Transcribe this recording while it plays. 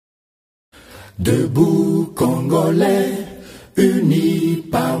Debout Congolais, unis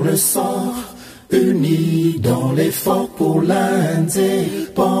par le sang, unis dans l'effort pour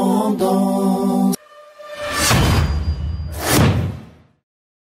l'indépendance.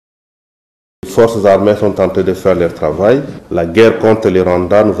 Les forces armées sont en train de faire leur travail. La guerre contre les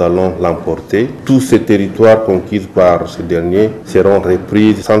Rwandais, nous allons l'emporter. Tous ces territoires conquis par ce dernier seront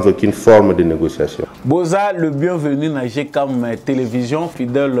repris sans aucune forme de négociation. Boza, le bienvenu dans GKAM Télévision,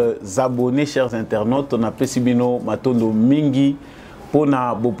 fidèles abonnés, chers internautes. On a Pesibino Matondo Mingi pour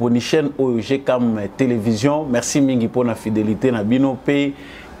la chaîne GKAM Télévision. Merci Mingi pour la fidélité na bino pe.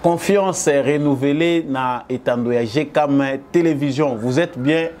 Confiance renouvelée na étandoya GKAM Télévision. Vous êtes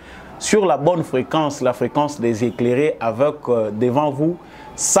bien sur la bonne fréquence, la fréquence des éclairés, avec devant vous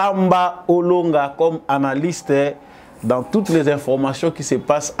Samba Olonga comme analyste dans toutes les informations qui se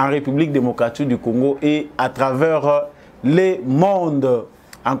passent en République Démocratique du Congo et à travers les mondes.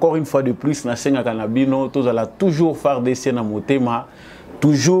 Encore une fois de plus, na senga kanabino, tous allons toujours faire des scènes à motema,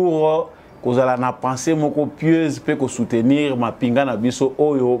 toujours qu'on a na pensée moko pieuse peut que soutenir ma pinga na biso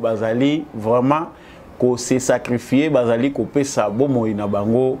oyo bazali vraiment qu'on s'est sacrifié bazali ko pesa bomo ina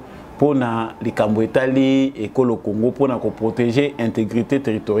bango pour na likambo etali ekolo Congo pour na ko protéger intégrité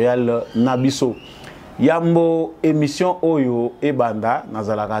territoriale na biso. Yambo émission oyo ebanda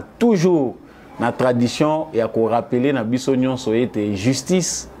nazalaka toujours na tradition ya ko rappeler na biso nyonso ete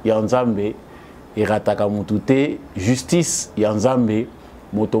justice ya Nzambe erataka mutu te, justice ya Nzambe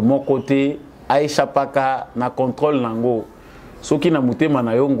moto moko te aishapaka na contrôle nango. Soki na mutema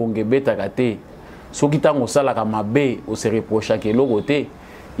na yo ngonge betaka te, soki tango salaka mabe o se reprocha ke loko te,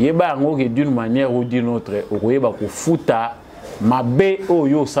 yeba ngo ke d'une manière ou d'une autre okoyeba ko futa mabe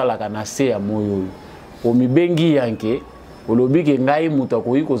oyo salaka na se ya moyo. Omibengi yanke olobi ke ngai mutu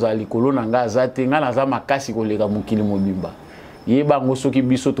akoyi kozala likolo na ngai aza te, ngai naza makasi koleka mokili mobimba. Yeba ngo soki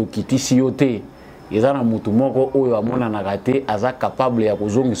biso tokitisi yo te, eza na mutu moko oyo amonanaka te aza capable ya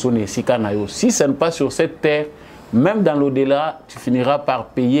kozongisa na esika na yo. Si ce n'est pas sur cette terre, même dans l'au-delà, tu finiras par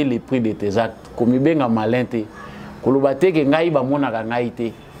payer les prix de tes actes. Komibenga malin te koloba te ke ngai bamonaka ngai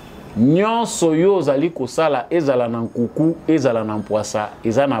te. Nyonso yo ozali kosala ezala na nkuku, ezala na mpwasa,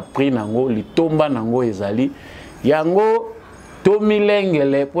 eza na prix nango, litomba nango ezali. Yango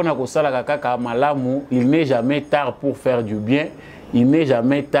tomilengele pona kosala kaka malamu, il n'est jamais tard pour faire du bien, il n'est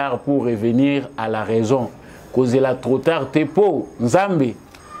jamais tard pour revenir à la raison. Kozela trop tard te po Nzambe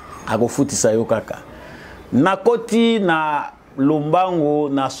akofutisa yo kaka. Nakoti na lombango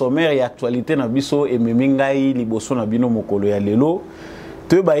na sommaire ya actualité na biso ememingai liboso na bino mokolo ya lelo.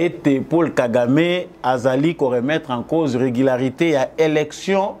 Teba ete Paul Kagame azali ko remettre en cause régularité ya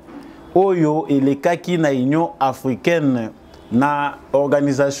élection oyo elekaki na Union africaine na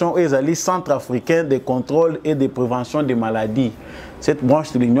organisation ezali centre africain de contrôle et de prévention des maladies. Cette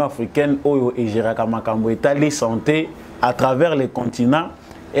branche de l'Union africaine oyo ejeraka makambo etali santé à travers le continent.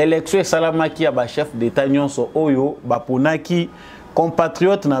 Élection salamaki ya ba chef d'état nyonso oyo baponaki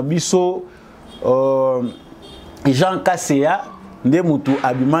compatriote na biso Jean KABEYA nde mutu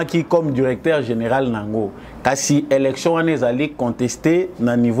abimaki comme directeur général nango. Kasi élection wana ezali contesté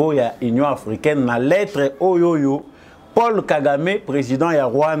na niveau ya Union africaine na lettre oyoyo Paul Kagame président ya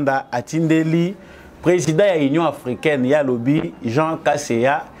Rwanda atindeli président ya Union africaine ya lobi Jean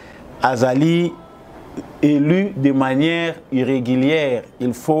KABEYA azali élu de manière irrégulière.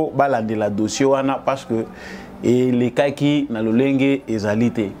 Il faut balader la dossier wana parce que les kaki na lolenge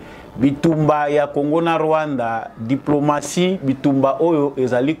ezalite. Bitumba ya Congo na Rwanda, diplomatie, bitumba oyo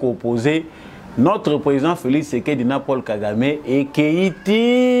ezali opposé. Notre président Félix Tshisekedi na Paul Kagame et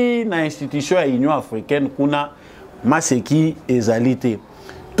keiti na institution ya Union africaine kuna maseki ezalite.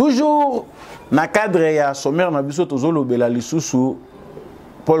 Toujours na cadre ya sommaire na biso tozolobela lisusu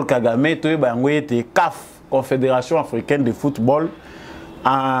Paul Kagame toyeba yango ete CAF, Confédération africaine de football,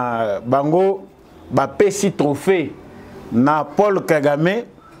 bango bapesi trophée na Paul Kagame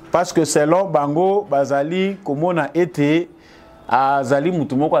parce que selon bango bazali komona ete azali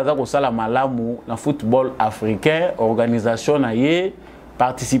mutu moko aza kosala malamu na football africain, organisation na ye,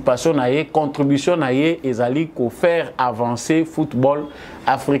 participation na ye, contribution na ye ezali ko faire avancer football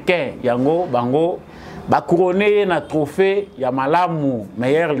africain. Yango bango ba couronné na trophée ya malamu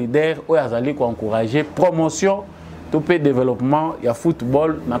meilleur leader ou azali ko encourager promotion topé développement ya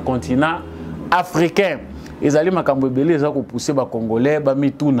football na continent africain. Ezali makambo ebele eza ko pousser ba congolais ba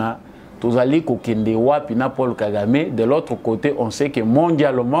mituna tozali ko kende wapi na Paul Kagame. De l'autre côté, on sait que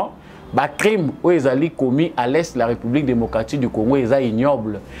mondialement ba crime ou ezali commis à l'est de la République Démocratique du Congo eza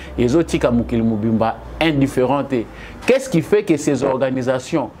ignoble. Ezotika mukili mubimba indifférenté. Qu'est-ce qui fait que ces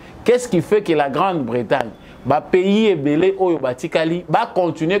organisations, qu'est-ce qui fait que la Grande-Bretagne ba pays ebele oyo batikali ba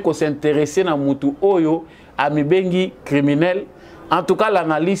continuer ko s'intéresser na mutu oyo a mibengi criminel. En tout cas,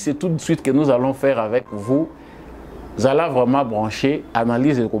 l'analyse c'est tout de suite que nous allons faire avec vous. Vous allez vraiment brancher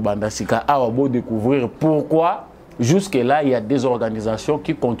analyse de Kobandasika à découvrir pourquoi jusque-là il y a des organisations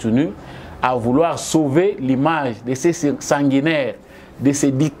qui continuent à vouloir sauver l'image de ces sanguinaires, de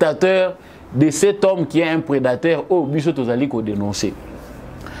ces dictateurs, de cet homme qui est un prédateur au biso tozali ko dénoncer.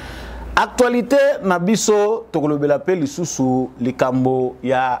 Actualité na biso tokolobela pe lisusu likambo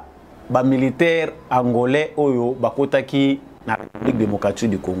ya ba militaire angolais oyo bakotaki na République Démocratique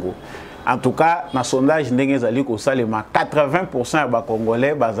du Congo. En tout cas, dans le sondage, 80% des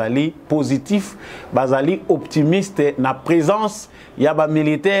Congolais bazali positif, bazali optimiste dans la présence de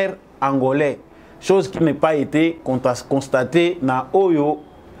militaires angolais. Chose qui n'a pas été constatée dans Oyo,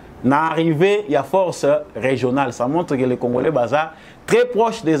 dans l'arrivée de la force régionale. Ça montre que les Congolais sont très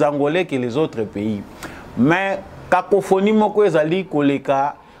proches des Angolais que les autres pays. Mais cacophonie moko ezali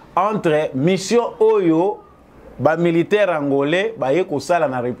koleka entre mission Oyo ba militaire angolais ba yeko sala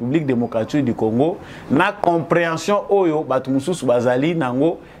na République Démocratique du Congo na compréhension oyo batu mususu bazali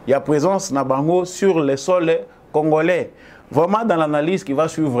nango ya présence na bango sur le sol congolais. Vraiment dans l'analyse qui va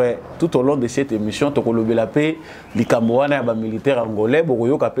suivre tout au long de cette émission tokolobela pe likambo wana ya ba militaire angolais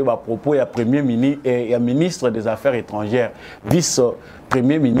bokoyoka pe ba propos ya premier ministre et ya ministre des Affaires étrangères, vice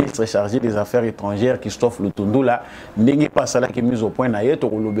premier ministre chargé des Affaires étrangères Christophe Lutundula ndenge pasala qui mise au point na ye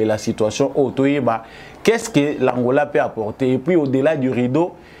tokolobela situation otoyeba qu'est-ce que l'Angola peut apporter et puis au-delà du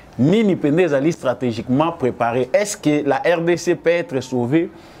rideau Nini Pendezali stratégiquement préparé. Est-ce que la RDC peut être sauvée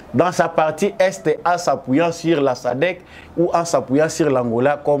dans sa partie Est en s'appuyant sur la SADC ou en s'appuyant sur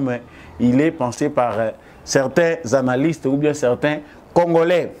l'Angola comme il est pensé par certains analystes ou bien certains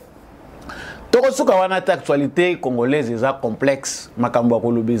Congolais? Torosuka wana actualité congolaise est complexe. Makambo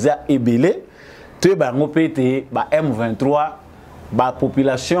kolobeza ebele. Te bango pété ba M23 ba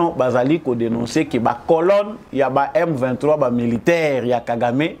population bazali ko dénoncer que ba colonne ya ba M23 ba militaire ya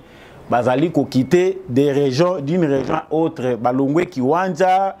Kagame bazali ko quitter des régions d'une région autre balongwe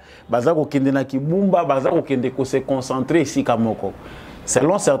kiwanja baza ko kende na kibumba baza ko kende ko se concentrer ici kamoko.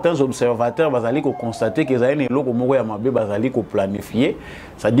 Selon certains observateurs bazali ko constater que za ene loko moko ya mabe bazali ko planifier,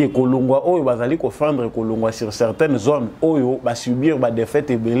 c'est-à-dire ko longwa oyo bazali ko fendre ko longwa sur certaines zones oyo ba subir ba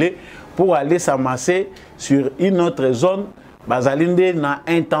défaite ebele pour aller s'amasser sur une autre zone. Bazalinde na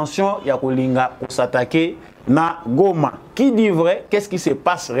intention ya kolinga pour s'attaquer na Goma. Qui dit vrai? Qu'est-ce qui se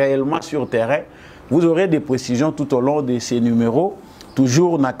passe réellement sur terrain? Vous aurez des précisions tout au long de ces numéros.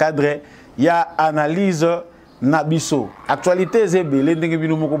 Toujours na cadre ya analyse na biso. Actualité zebele ndenge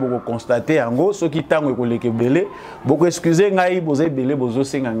bino moko boko constater yango soki tango ekoleke bele boko excuser ngai boze bele bozo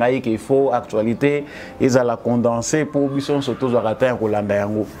senga ngai qu'il faut actualité ezala condenser pour biso soto zo rata kolanda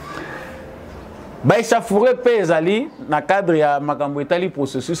yango. Baïsafouré Pezali, dans le cadre de Makambo Etali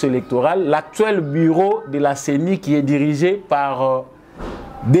processus électoral, l'actuel bureau de la CENI qui est dirigé par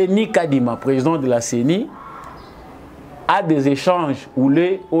Denis Kadima, président de la CENI, a des échanges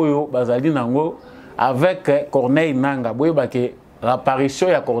oulé Oyo Bazali Nango avec Corneille Nanga. Vous voyez que l'apparition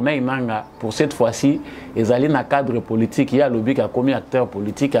de Corneille Nanga, pour cette fois-ci, est allé dans le cadre politique. Il y a lobby qui a commis acteur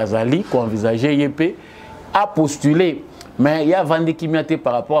politique, Azali, qui a envisagé YP, a postulé. Mais il y a vendu qui m'a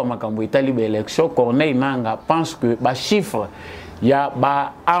par rapport à Makambo Etali élection. Corneille Nanga pense que les chiffres, il y a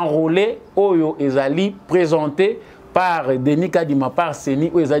enrôlé Oyo Ezali présenté par Denis Kadima, par CENI,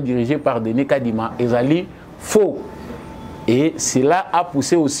 ou Ezali dirigé par Denis Kadima, Ezali faux. Et cela a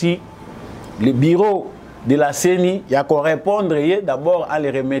poussé aussi le bureau de la CENI, il y a qu'à répondre d'abord en les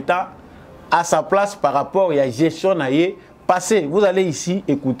remettant à sa place par rapport à la gestion passée. Vous allez ici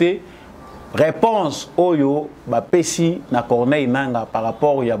écouter. Réponse Oyo ba pesi na Corneille Nanga par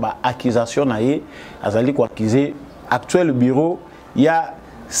rapport ya ba accusation na ye azali ko accuser actuel bureau ya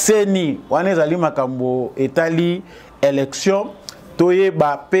CENI wana ezali makambo etali élection toye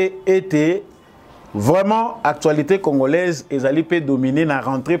ba PET vraiment actualité congolaise ezali pe dominer na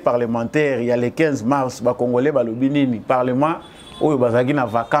rentrée parlementaire il y a le 15 mars ba congolais ba lobinini parlement oyo bazaki na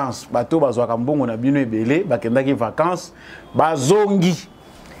vacances bato bazwaka mbongo na bino ebele bakendaki vacances bazongi.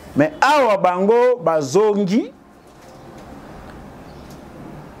 Mais awa bango bazongi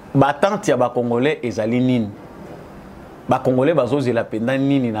batante ya ba congolais ezali nini ba congolais bazozi la penda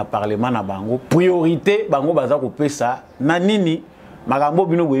nini na parlement na bango priorité bango baza ko pesa na nini makambo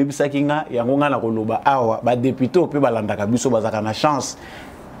bino boyebisaki nga yango nga na koloba awa ba député pe balandaka biso bazaka na chance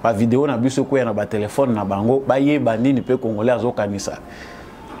ba vidéo na biso ko ya na ba téléphone na bango ba yeba nini pe congolais azokanisa.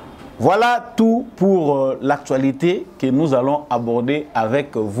 Voilà tout pour l'actualité que nous allons aborder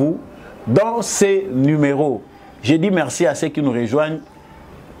avec vous dans ces numéros. Je dis merci à ceux qui nous rejoignent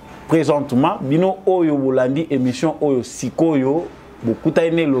présentement bino oyo bolandi émission oyo sikoyo bokuta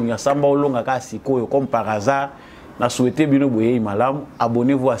ene longa samba olonga ka sikoyo comme par hasard na souhaité bino boye malam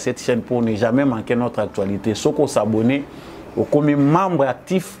abonnez-vous à cette chaîne pour ne jamais manquer notre actualité. Soko s'abonner au commis membre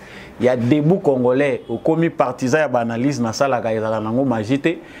actif il y a debout congolais au commis partisan ya analyse na sala ka ezala nango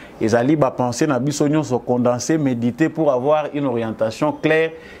magité ezali ba penser na biso nyonso condenser méditer pour avoir une orientation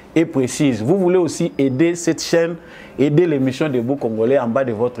claire et précise. Vous voulez aussi aider cette chaîne, aider l'émission Debout Congolais. En bas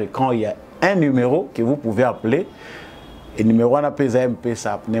de votre écran, il y a un numéro que vous pouvez appeler. Et numéro 1 MP,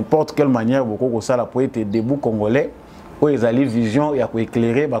 ça n'importe quelle manière, beaucoup ça pour être Debout Congolais. Où ils ont vision, il y a pour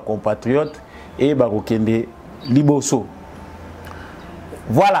éclairer les compatriotes et les liboso.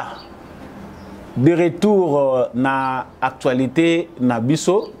 Voilà. De retour na actualité na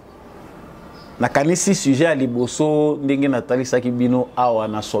biso. Na kanisi sujet à liboso ndenge Nathalie Sakibino awa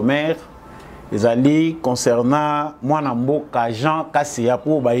na sommaire ezali concernant mwana mboka Jean KABEYA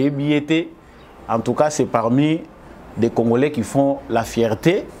pour bayebiete. En tout cas c'est parmi des Congolais qui font la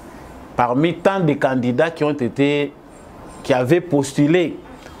fierté, parmi tant de candidats qui avaient postulé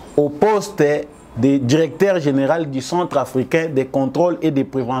au poste de directeur général du Centre africain de contrôle et de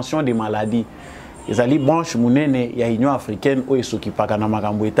prévention des maladies. Ezali branche munene ya Union africaine oyo sokipaka na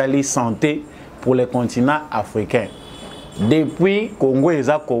makambo etali santé pour le continent africain. Depuis Congo et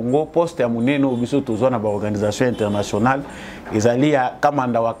Congo, poste à Mouneno, biso tozwa na ba organisation internationale, ezali ya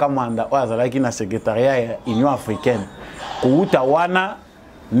kamanda wa azalaki na secrétariat ya Union africaine. Kouta wana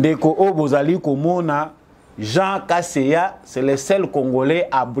ndeko obozali komona Jean KABEYA, c'est le seul Congolais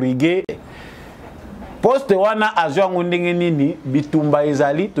à briguer. Poste wana azwa ngondenge nini bitumba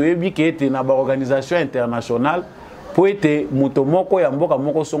ezali toyebi ke ete na ba organisation internationale po ete moto moko ya mboka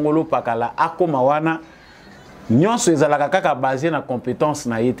moko songolo pakala akoma wana nyonso ezalaka kaka basé na compétence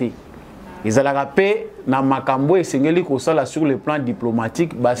na yete ezalaka pe na makambo esengeli kosala sur le plan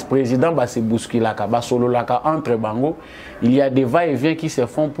diplomatique bas président bas se bousculaka basololaka entre bango. Il y a des va-et-vient qui se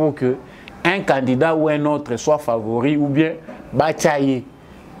font pour que un candidat ou un autre soit favori ou bien bataillé.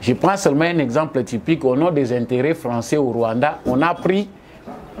 Je prends seulement un exemple typique. Au nom des intérêts français au Rwanda, on a pris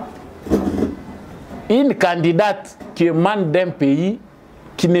une candidate qui émane d'un pays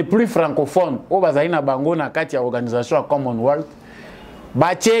qui n'est plus francophone. Au Bazaïna Bango, na kati ya organisation à Commonwealth,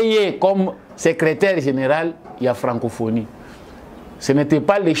 bataillé comme secrétaire général, il y a francophonie. Ce n'était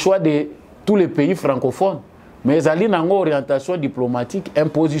pas le choix de tous les pays francophones, mais ils allaient dans orientation diplomatique,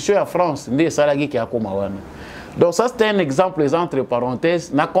 imposition à France, ne salagi qui a comme donc ça c'est un exemple entre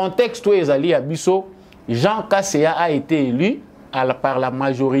parenthèses. Dans le contexte où ils allaient à Bisso, Jean KABEYA a été élu par la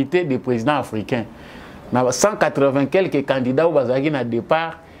majorité des présidents africains. Dans 180 quelques candidats au Bazagi na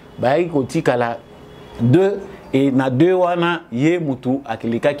départ, baï koti kala 2 et na 2 wana yé mutu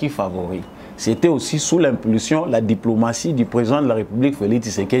akilika qui favori. C'était aussi sous l'impulsion la diplomatie du président de la République Félix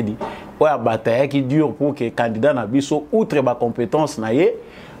Tshisekedi. Où a bataille qui dure pour que candidat na Bisso outre ba compétence na yé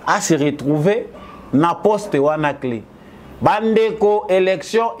à se retrouver na poste wana clé. Bandeko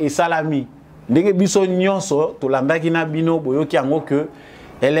élection et salami. Ndenge biso nyonso to landaki na bino boyoki yango que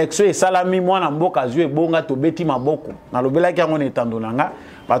élection et salami mwana mboka zwe bonga to beti maboko. Na lobelaki yango netando nanga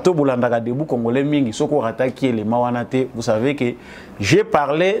bato bolandaka Debout Congolais mingi soko rataki élément wana te. Vous savez que j'ai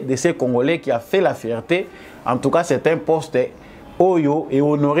parlé de ces Congolais qui a fait la fierté. En tout cas, c'est un poste oyo et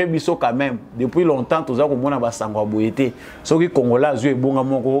honoré biso quand même. Depuis longtemps toza ko mona basangwa boyete. Soki Congolais zwe bonga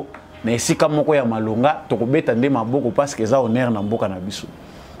moko mais si comme moko ya malonga to kobeta nde maboko parce que za honneur na mboka na biso.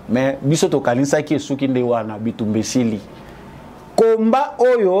 Mais biso to kalinsa ki esuki nde wana bitumbesili. Combat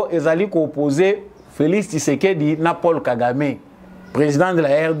oyo ezali ko opposer Félix Tshisekedi na Paul Kagame, président de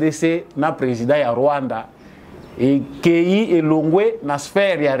la RDC na président ya Rwanda. Et qui est longwe na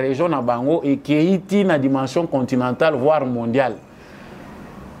sphère ya région na bango et qui est na dimension continentale voire mondiale.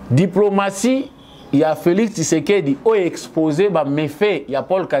 Diplomatie, il y a Félix Tshisekedi qui a exposé les méfaits, il y a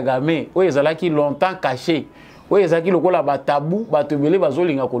Paul Kagame, qui est longtemps caché, qui est tabou,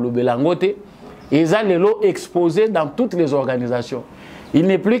 et ils ont exposé dans toutes les organisations. Il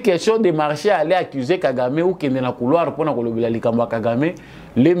n'est plus question de marcher à aller accuser Kagame ou qu'il est dans le couloir pour Kagame.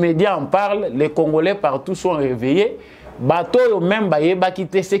 Les médias en parlent, les Congolais partout sont réveillés. Bateau même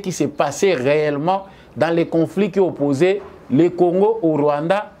quitter ce qui s'est passé réellement dans les conflits qui opposaient le Congo au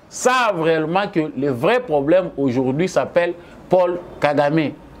Rwanda, savent réellement que le vrai problème aujourd'hui s'appelle Paul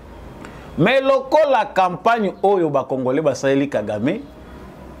Kagame. Mais la campagne Oyo ba Congolais Basaeli Kagame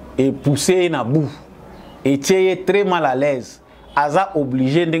est poussée na bout et est très mal à l'aise. Aza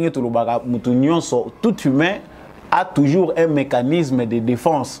obligé tout humain a toujours un mécanisme de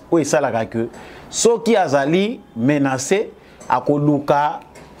défense. Où est ça la que ceux qui azali menacé à koluka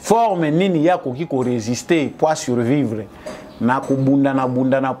forme nini ya koki ko résister pour survivre. na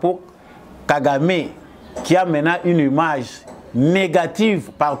bundana po Kagame qui a maintenant une image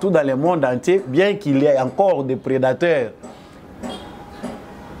négative partout dans le monde entier, bien qu'il y ait encore des prédateurs,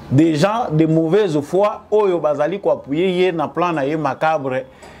 des gens de mauvaise foi, oyo bazali ko appuyer na plan na ye macabre,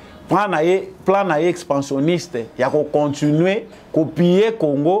 plan na ye expansionniste, ya ko continuer copier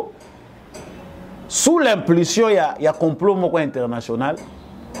Congo sous l'impulsion ya complot moko international,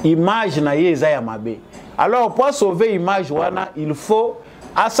 image na ye eza ya mabe. Alors pour sauver image wana, il faut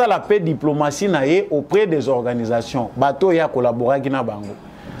asa la paix diplomatie na ye auprès des organisations. Bato ya collaborer na bango.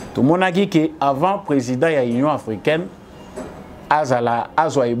 Tout mon aki que avant président ya Union africaine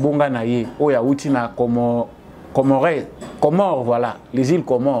azwa ebonga na ye oya uti na Comores, voilà, les îles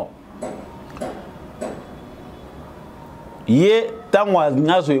Comores. Ye tangwa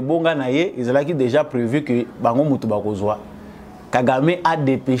ngazo ebonga na ye, ezalaki déjà prévu que bango mutu bakozwa. Kagame a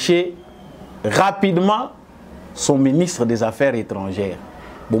dépêché rapidement son ministre des Affaires étrangères.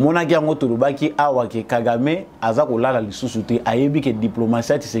 Bomonaki yango tolobaki awa ke Kagame aza kolala lisusu te, ayebi ke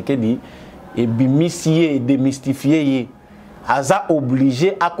diplomatie Tshisekedi ebimisiye et démystifier ye. Aza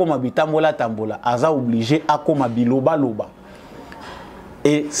obligé à koma bitambola tambola, aza obligé à koma biloba loba.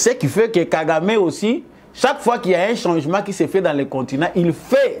 Et ce qui fait que Kagame aussi, chaque fois qu'il y a un changement qui se fait dans le continent, il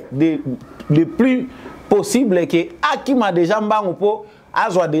fait le plus possible que Akima déjà mbangopo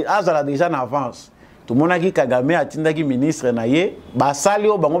azala déjà en avance. Tout le monde a dit Kagame a tindaki ministre naye, basali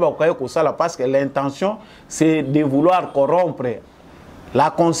o bango bakoye ko sala parce que l'intention c'est de vouloir corrompre la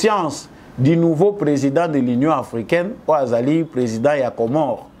conscience du nouveau président de l'Union africaine, Ouazali, président ya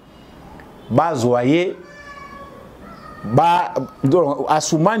Comores. Bazoye,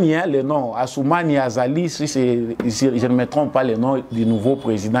 Assoumani, le nom, Assoumani Azali, si je ne me trompe pas le nom du nouveau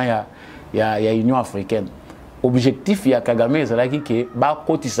président ya Union africaine. Objectif ya Kagame ezalaki ke ba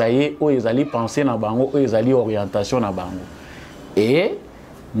kotisaye o ezali penser na bango, o ezali orientation na bango. Et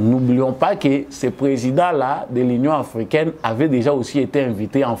n'oublions pas que ce président-là de l'Union africaine avait déjà aussi été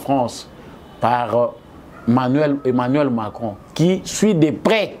invité en France par Emmanuel Macron, qui suit de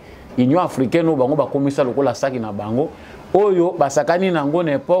près l'Union africaine au bango ba komisa lokola saki na bango oyo basakani nango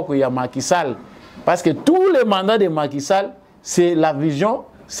na époque ya Macky Sall, parce que tous les mandats de Macky Sall, c'est la vision,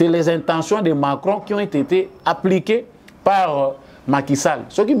 c'est les intentions de Macron qui ont été appliquées par Macky Sall.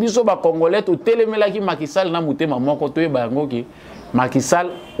 Ce qui biso ba congolais to telemelaki Macky Sall na mutema moko to bango ki Macky Sall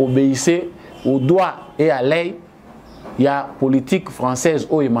obéissait au droit et à l'œil. Il y a politique française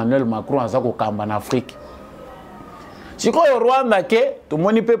où Emmanuel Macron a zako kamba en Afrique. Si quoi au Rwanda que tout le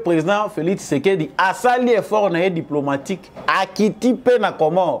monde peut président Félix Tshisekedi a sali effort na diplomatique a quitté na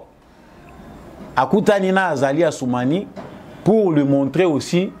Comores a kutanina azali Assoumani pour lui montrer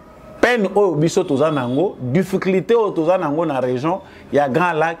aussi peine au biso tozanango, difficulté au tozanango na région, il y a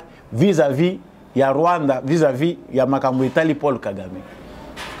Grand Lac vis-à-vis il y a Rwanda vis-à-vis il y a makambo etali Paul Kagame.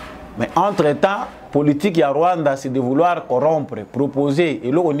 Mais entre-temps, politique ya Rwanda, c'est de vouloir corrompre, proposer,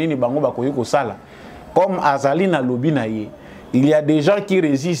 et là on est bango bakoyi ko sala. Comme Azali na lobi na ye, il y a des gens qui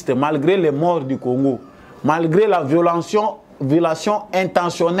résistent malgré les morts du Congo, malgré la violation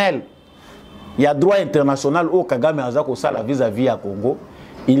intentionnelle. Il y a droit international au Kagame azako sala vis-à-vis à Congo.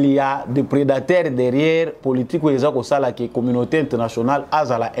 Il y a des prédateurs derrière, politique ou azako sala qui communauté internationale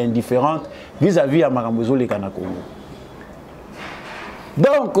azala indifférente vis-à-vis à Makambozo le Congo.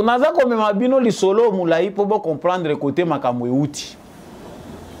 Donc, on a comme Mabino li solo moulaï pour comprendre le côté makamwe outi.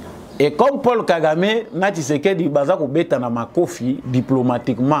 Et comme Paul Kagame, Tshisekedi bazako beta na makofi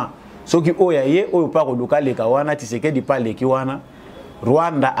diplomatiquement, ce qui oyaye oyo pa kodoka le kawana Tshisekedi pa le kiwana,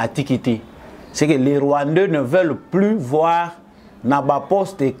 Rwanda a tikité. C'est que les Rwandais ne veulent plus voir na ba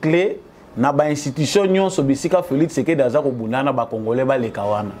poste clé, na ba institution nyon sobisika Félix Tshisekedi azako bunana ba Congolais ba le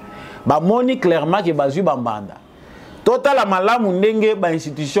kawana. Ba moni clairement que bazu bambanda. Total la malamu ndenge ba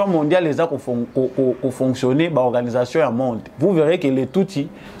institution mondiale les a fonctionner ba organisation ya monde. Vous verrez que les Tutsis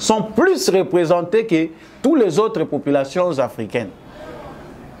sont plus représentés que toutes les autres populations africaines.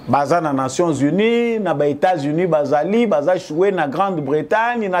 Baza na Nations Unies, na ba États-Unis, bazali, baza choué na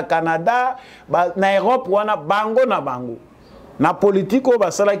Grande-Bretagne, na Canada, na Europe wana bango na bango. Na politiko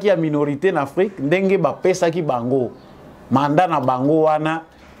basala ki ya minorité en Afrique, ndenge ba pesa ki bango. Mandat na bango wana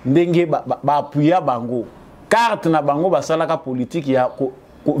ndenge ba appuya bango. Carte na bango basalaka politique ya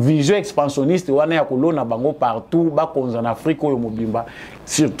vision expansionniste wana ya kolona bango partout ba konza en Afrique oyo mobimba,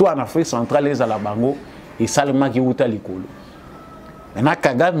 surtout en Afrique centrale les ala bango et salma ki uta likolo. Maintenant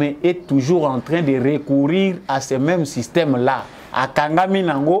Kagame est toujours en train de recourir à ce même système là. A Kangami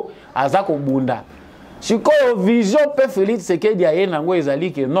nango azako bunda. Sikoyo vision pe Félix Tshisekedi aye nango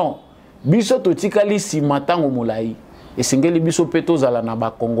ezali que non. Biso totikali si matango molai. Et singeli biso pe tozala na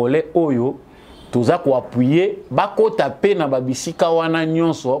ba congolais oyo toza ko appuyer bakota pe na babisika wana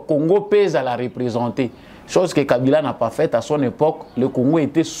nyonso Congo pèse à la représenter, chose que Kabila n'a pas faite à son époque. Le Congo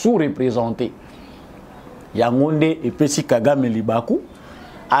était sous-représenté. Yangonde et pesi Kagame libaku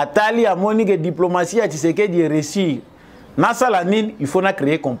atali amoni que diplomatie a Tshisekedi réussir na salanine, il faut na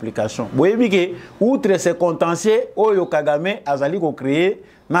créer complication. Boyebi ke outre ces contentieux oyo Kagame azali ko créer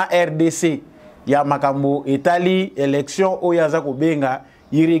na RDC ya makambo etali élection oyo aza ko benga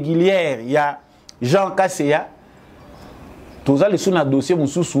irrégulière ya Jean Kaseya, toza lisu na dossier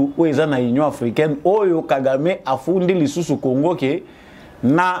mususu oyo eza na Union africaine oyo Kagame afundi lisusu Congo ke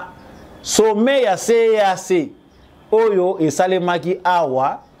na sommet ya CAC oyo esalemaki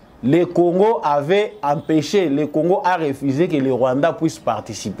awa. Le Congo avait empêché, le Congo a refusé que le Rwanda puisse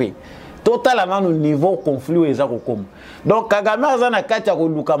participer. Totalement au niveau conflit où ils ont comme. Donc Kagame azana katia ko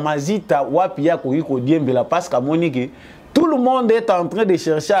luka mazita wapi ya ko iko diembela parce que monike tout le monde est en train de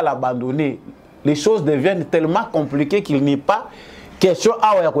chercher à l'abandonner. Les choses deviennent tellement compliquées qu'il n'est pas question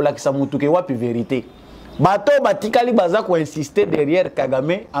awa ya ko lakisa mutuke wapi vérité. Bato batikali baza ko insister derrière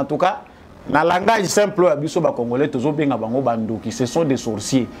Kagame, en tout cas dans le langage simple, les Congolais, ce sont des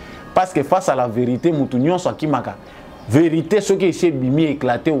sorciers. Parce que face à la vérité, Moutounion soit Kimaka. Vérité, ce qui est bimi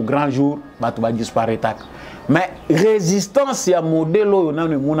éclaté au grand jour, va disparaître. Mais résistance, il y a un modèle, il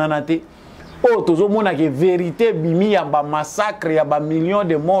y a vérité, bimi, il y a un massacre, il y a un million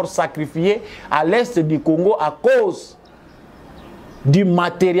de morts sacrifiés à l'est du Congo à cause du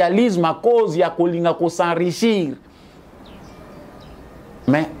matérialisme, à cause de Kolinga ko s'enrichir.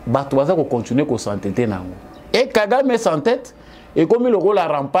 Mais Batouaza ko continuer ko s'entêter nango. Et Kagame s'entête et comme il rôle à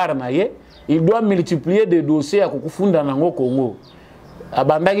rempart naie, il doit multiplier des dossiers à kokufunda nango Congo.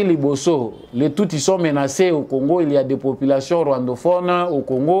 Abandaki liboso, les tout ils sont menacés au Congo, il y a des populations rwandophones au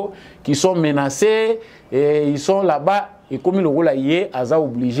Congo qui sont menacées et ils sont là-bas et comme il rôle aie, aza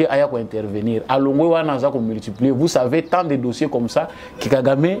obligé à intervenir. Alongo wana aza ko multiplier. Vous savez tant de dossiers comme ça que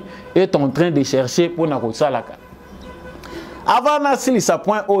Kagame est en train de chercher pour na ko salaka. Avant de ce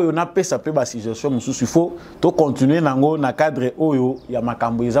point, on a fait sa situation, il faut continuer dans le cadre où il y a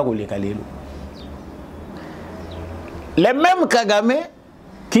makambo eza ko lekalelo. Les mêmes Kagame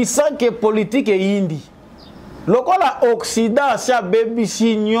qui sent que politique est indi. Le Occident, c'est un baby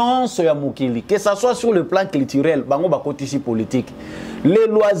signon ya mukili, que ce soit sur le plan culturel, bango ba kotisi politique. Les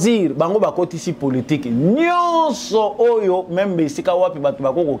loisirs, bango ba kotisi politique. Nyonso oyo même besika wapi batu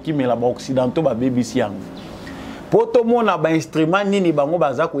bako ko kimela ba occidentaux ba baby siang. Pour tout le monde, un instrument nini bango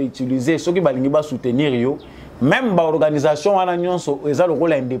baza ko utiliser ceux qui balingi ba soutenir yo, même ba organisation wana nyonso eza le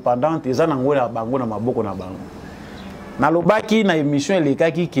rôle indépendante eza nango na bango na maboko na bango. Na lobaki na émission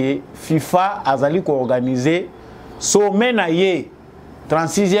elekaki ke FIFA azali ko organiser sommet na ye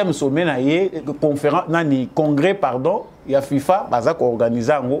 36e sommet na ye conférence nani congrès pardon ya FIFA baza ko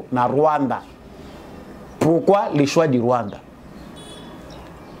organiser ngo na Rwanda. Pourquoi le choix du Rwanda?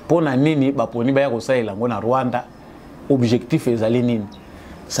 Pour na nini ba poni ba ya ko saela ngo na Rwanda? Objectif ezali nini?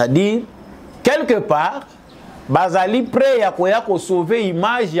 C'est-à-dire quelque part bazali prêt ya ko sauver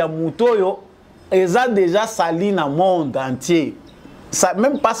image ya mutoyo eza déjà sali na monde entier. Ça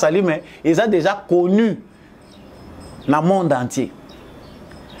même pas sali mais eza déjà connu na monde entier.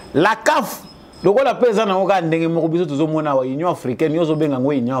 La CAF loko la pesa na ngoka ndenge moko biso tozomona wa Union africaine yozo benga ngo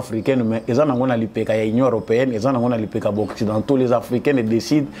Union africaine mais eza na ngona lipeka ya Union européenne eza na ngona lipeka occidentaux les africains ne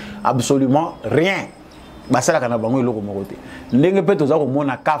décident absolument rien. Basala kana bango eloko moko te. Ndenge pe toza ko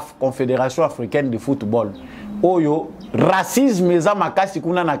mona CAF Confédération africaine de football. Oyo racisme eza makasi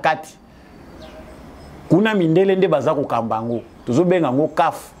kuna na kati. Kuna mindele nde baza ko kambango. Tozo benga ngo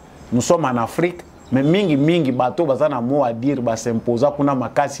CAF. Nous sommes en Afrique. Mais mingi bato baza na mot à dire ba s'imposa kuna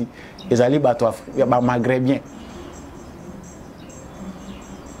makasi ezali bato ba maghrébien.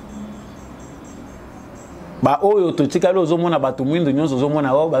 Ba oyo to tikalo ozomona bato mwindo nyonso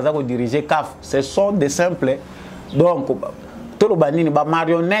ozomona o baza ko diriger CAF. Ce sont des simples donc tolo banini ba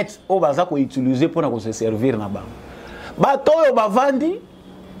marionnettes o baza ko utiliser pour na ko se servir na ba. Bato oyo bavandi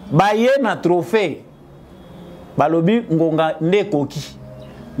ba ye na trophée. Balobi ngonga ndekoki.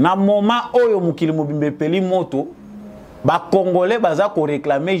 Na moment oyo mukili mobimbe peli moto ba congolais baza ko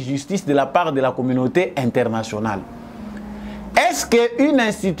réclamer justice de la part de la communauté internationale. Est-ce qu'une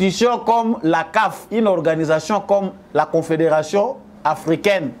institution comme la CAF, une organisation comme la Confédération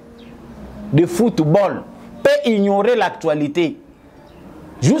africaine de football peut ignorer l'actualité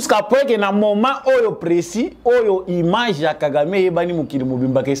jusqu'à point que dans un moment oyo précis oyo image ya Kagame yebani mukili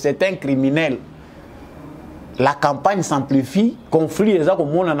mobimba que c'est un criminel? La campagne s'amplifie, conflit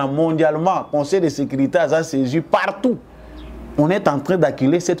mondialement, Conseil de sécurité a saisi partout. On est en train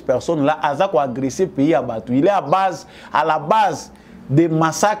d'acculer cette personne-là, a agressé le pays à Batou. Il est à la base des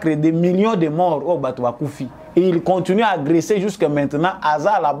massacres, des millions de morts au Batouakoufi. Et il continue à agresser jusqu'à maintenant. À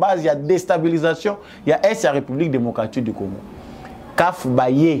la base, il y a déstabilisation. Il y a la République Démocratique du Congo. Kaf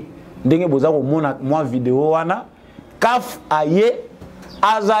Baye, ndenge bozako mona vidéo wana. Kaf Aye,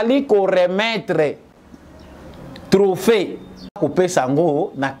 azali ko remettre trophée Kopé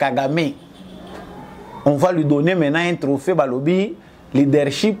Sango na Kagame. On va lui donner maintenant un trophée Balobi,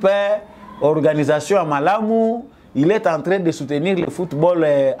 leadership, organisation à Malamu. Il est en train de soutenir le football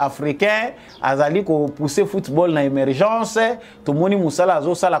africain. Azali ko pousser football na émergence. Tout le monde musala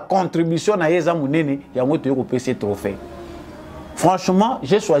azo la contribution na yeza munene ya moto yo ko ce trophée. Franchement,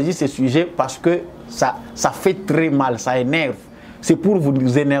 j'ai choisi ce sujet parce que ça fait très mal, ça énerve. C'est pour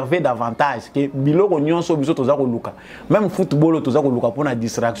vous énerver davantage. Que biloko nyonso biso tozako luka. Même football tozako luka pour la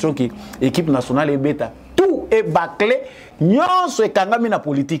distraction qui équipe nationale est bêta. Tout est bâclé. Nyonso ekangami na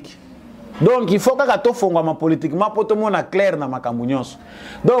politique. Donc il faut que to fongama politiquement pour tout le monde clair na makambo nyonso.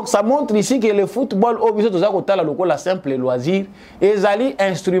 Donc ça montre ici que le football au biso tozako tala lokola simple loisir ezali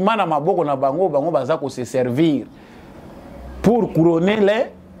instrument na maboko na bango bazako se servir pour couronner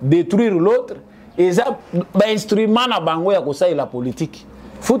les détruire l'autre. Et ça, instrument na bango ya kosa la politique.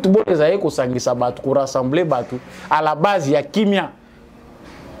 Football ezali ko sangisa batu ko rassembler batu. À la base ya kimia.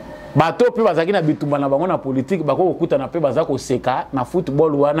 Bato pe bazaki na bitumba na bango na politique bako okuta na pe bazako seka na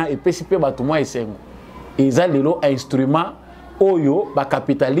football wana et pe si pe batu mo esengo. Ezali lelo instrument oyo ba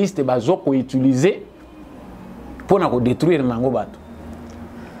capitaliste bazoko utiliser pour na ko détruire nango batu.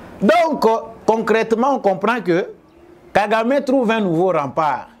 Donc concrètement on comprend que Kagame trouve un nouveau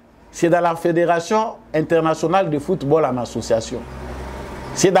rempart. C'est dans la Fédération internationale de football en association.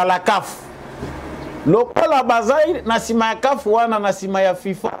 C'est dans la CAF. Lokola Bazaï, Nasima ya CAF ou Nasima ya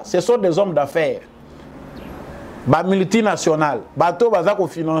FIFA, ce sont des hommes d'affaires. Ba multinationales. Bato bazako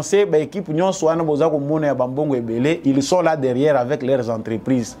financer, ba équipe nyon soana bozako mona ya bambongo ebele, ils sont là derrière avec leurs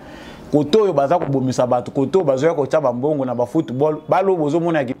entreprises. Koto yo bazako bomisa bato, koto bazoya ko tcha bambongo na ba football, balo bozo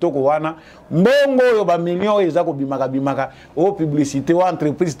mona ya kitoko wana, mbongo yo ba millions ezako bimaka o publicité ou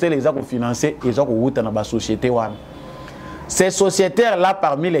entreprise telle ezako financer, ezako wuta na ba société wana. Ces sociétaires là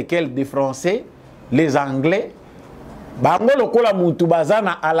parmi lesquels des Français, les Anglais, bango lokola mutu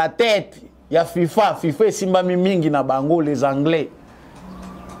bazana à la tête ya FIFA simba mingi na bango les Anglais.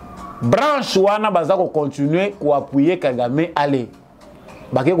 Branche wana bazako continuer ko appuyer Kagame aller.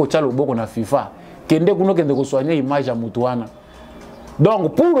 Bake ko tchalo boko na FIFA. Kende kuno kende ko soigner image ya mutu wana.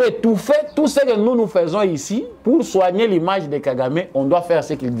 Donc pour étouffer tout ce que nous faisons ici, pour soigner l'image de Kagame, on doit faire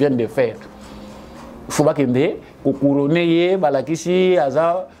ce qu'il vient de faire. Il faut pas kende ko couronner balakisi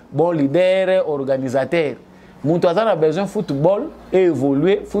aza bon leader, organisateur. Mutu a besoin de football et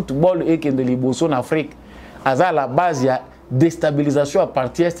évoluer. Football et kende liboso en Afrique. Aza la base ya déstabilisation à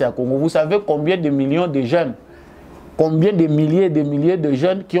partir de Congo. Vous savez combien de millions de jeunes, combien de milliers de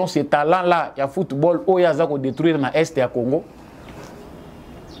jeunes qui ont ce talent-là, il y a football, où il y a détruire dans l'Est du Congo.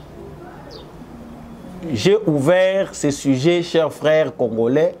 J'ai ouvert ce sujet, chers frères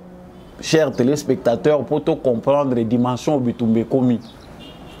congolais, chers téléspectateurs, pour tout comprendre les dimensions du Bitumbe Komi.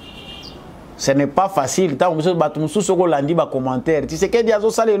 Ce n'est pas facile. Tant que vous avez des commentaires, tu sais que des autres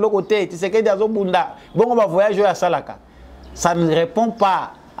salles côté, tu sais que des autres bunda. Bon, on va voyager à Salaka. Ça ne répond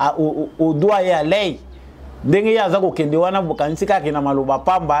pas au doigt et à l'œil.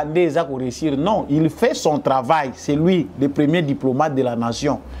 Non, il fait son travail. C'est lui, le premier diplomate de la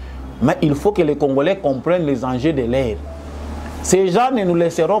nation. Mais il faut que les Congolais comprennent les enjeux de l'ère. Ces gens ne nous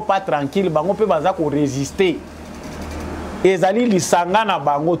laisseront pas tranquilles. On peut résister. Ezali lisanga na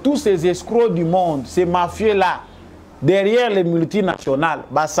bango, tous ces escrocs du monde, ces mafieux-là, derrière les multinationales,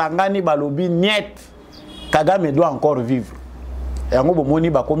 basangani balobi niet, Kagame doit encore vivre. Et yango bomoni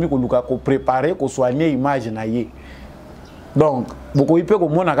bakomi ko luka ko préparer ko soigner image na ye. Donc, boko ipe ko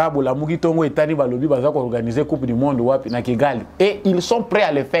mona ka bola muki tongo etani balobi baza ko organiser coupe du monde wapi na Kigali et ils sont prêts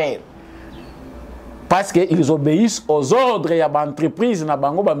à le faire. Parce qu'ils obéissent aux ordres ya ba entreprise na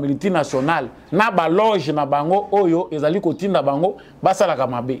bango ba multinationale na ba loge na bango oyo ezali kotinda bango basala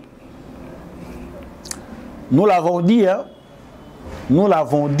kamabe. Nous l'avons dit, hein? Nous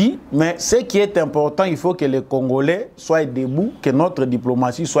l'avons dit, mais ce qui est important, il faut que les Congolais soient debout, que notre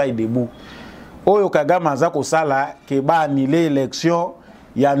diplomatie soit debout. Oyo Kagame azako sala ke ba annuler l'élection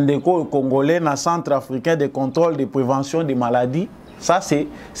yandeko congolais na centre africain de contrôle de prévention des maladies. Ça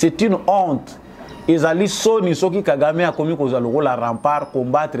c'est une honte. Ezali soni soki Kagame a commis la rempart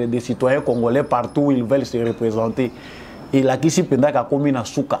combattre des citoyens congolais partout où ils veulent se représenter. Et la kisi penda ka commis na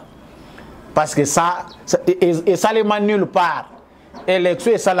souka. Parce que ça les mène nulle part.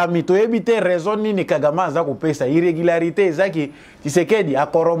 élection et salamito éviter raison ni Kagama za ko pesa irrégularité za ki Tshisekedi a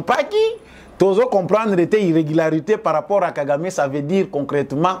corrompaki tozo comprendre était irrégularité par rapport à Kagame ça veut dire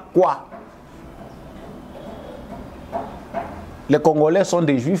concrètement quoi? Les Congolais sont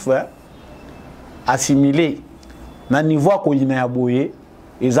des juifs hein, assimilés na niveau ko ina ya boye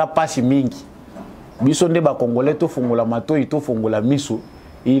eza pasi mingi biso nde ba Congolais to fongola mato to fongola miso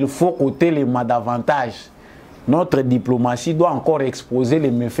il faut côté les davantage. Notre diplomatie doit encore exposer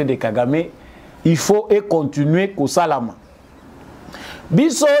les méfaits de Kagame. Il faut et continuer ko salama.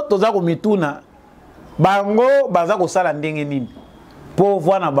 Biso toza ko mituna bango baza ko sala ndenge nini pour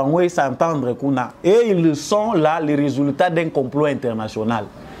voir na bango et s'entendre kuna et ils sont là les résultats d'un complot international.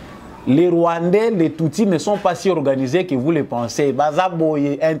 Les Rwandais, les Tutsis ne sont pas si organisés que vous le pensez. Baza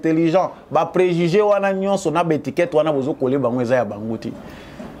boye intelligent, ba préjugé wana nyonso na étiquette wana bozo coller bango eza ya bangoti.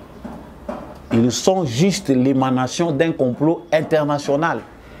 Ils sont juste l'émanation d'un complot international.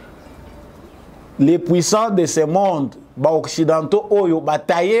 Les puissants de ce monde, occidentaux, ils ont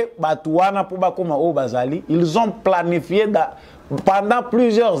planifié pendant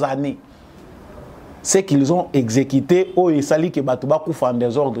plusieurs années ce qu'ils ont exécuté.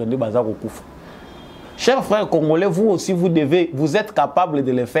 Chers frères congolais, vous aussi, vous êtes capables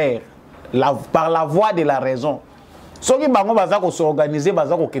de le faire par la voie de la raison.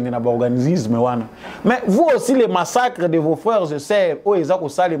 Mais vous aussi, les massacres de vos frères et sœurs,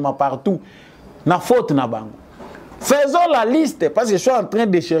 partout, na faute na bango. Faisons la liste, parce que je suis en train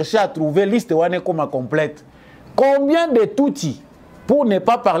de chercher à trouver liste comme complète. Combien de Tutsis, pour ne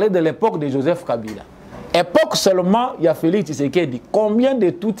pas parler de l'époque de Joseph Kabila, époque seulement, il y a Félix Tshisekedi, combien de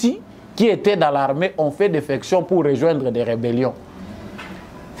Tutsis qui étaient dans l'armée ont fait défection pour rejoindre des rébellions?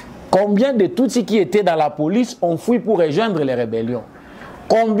 Combien de Tutsis qui étaient dans la police ont fui pour rejoindre les rébellions?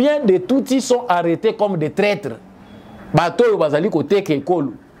 Combien de Tutsis sont arrêtés comme des traîtres? Bato bazali kote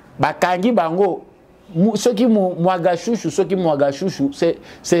kekolo, bakangi bango, ceux qui mwagashushu,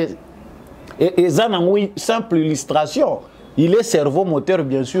 c'est une simple illustration. Il est cerveau moteur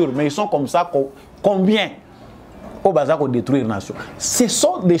bien sûr, mais ils sont comme ça. Combien au bazar qu'on détruire nation? Ce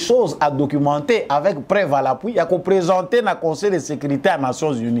sont des choses à documenter avec preuve à l'appui, à présenter dans le Conseil de sécurité des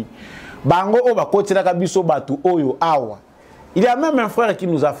Nations Unies. Bango oba kotira kabiso batu oyo awa. Il y a même un frère qui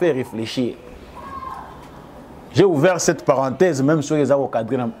nous a fait réfléchir. J'ai ouvert cette parenthèse même sur les avocats.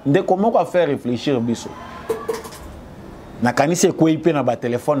 Comment on va faire réfléchir biso? Na kanise ko ipe na ba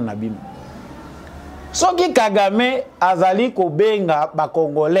téléphone na bim. Soki Kagame azali ko benga ba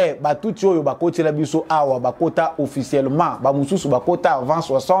Congolais ba tuti oyo ba kotela biso awa ba kota officiellement ba mususu ba kota avant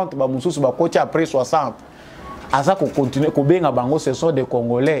 60 ba mususu ba kota après 60. Asa ko continuer ko benga bango, ce sont des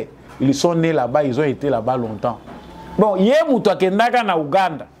Congolais, ils sont nés là-bas, ils ont été là-bas longtemps. Bon, yé mutu akendaka na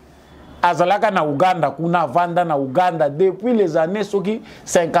Uganda. Azalaka na Uganda kuna vanda na Uganda depuis les années soki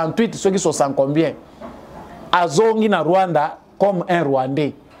 58 soki 60 combien. Azongi na Rwanda comme un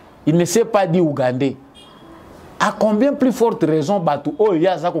Rwandais. Il ne s'est pas dit Ougandais. À combien plus forte raison batu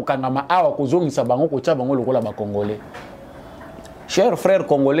oya zako kangama awa kozongisa bango kocha bango lokola ba Congolais. Chers frères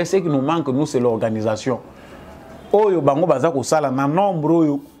congolais, ce qui nous manque nous c'est l'organisation. Oyo bango bazako sala na nombre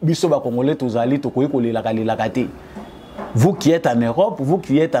oyo biso ba Congolais tozali tokoyi kolela lakate. Vous qui êtes en Europe, vous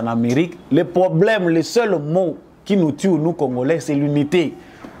qui êtes en Amérique, le problème, le seul mot qui nous tue nous Congolais, c'est l'unité.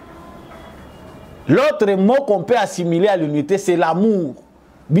 L'autre mot qu'on peut assimiler à l'unité, c'est l'amour.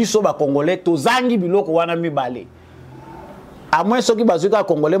 Biso ba Congolais tozangi biloko wana mibale. À moins ceux qui bazuka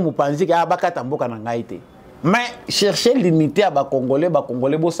Congolais mupanzi ka bakata mboka na ngaite. Mais chercher l'unité à ba Congolais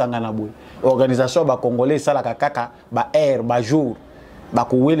bo sangana boy. Organisation ba Congolais sala kaka ba air ba jour. Ba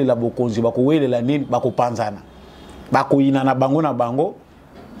ko wele la bokonzi ba ko wele la nini ba ko panzana. Ba ko ina na bango.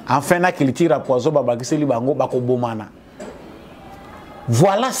 Enfin na culture à poison ba bakiseli bango ba ko bomana.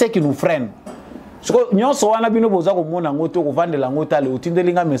 Voilà ce qui nous freine. Nyonso wana bino boza ko mona ngoto ko vandela ngota le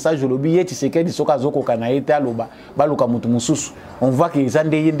otindelinga message lobi yeti sekedi soka zoko kana ete aloba baluka mutu mususu on voit que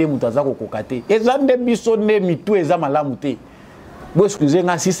ezande yende mutu azako kokate ezande biso ne mitu eza malamu te. Bon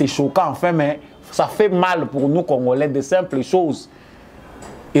excusez-moi si c'est choquant enfin mais ça fait mal pour nous Congolais de simples choses.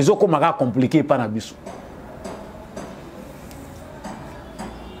 Ezoko maka compliqué pas na biso.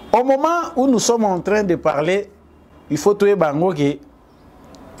 Au moment où nous sommes en train de parler, il faut trouver bango que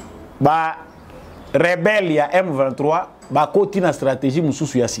ba rebelle ya M23 ba koti na stratégie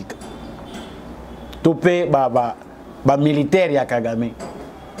mususu ya sika. Topé ba militaire ya Kagame.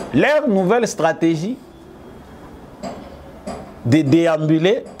 Leur nouvelle stratégie de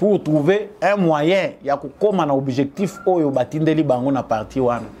déambuler pour trouver un moyen ya kokoma na objectif oyo batindeli bango na parti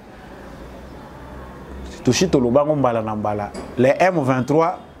wana. Toshito lobango mbala na mbala. Les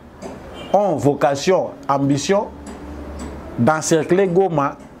M23 ont vocation, ambition d'encercler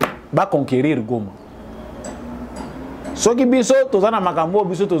Goma, va conquérir Goma. Ce qui biso, tous en makambo,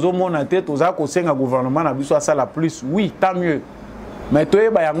 biso tous au monde entier, tous à cause un gouvernement na biso ça la plus, oui, tant mieux. Mais toi,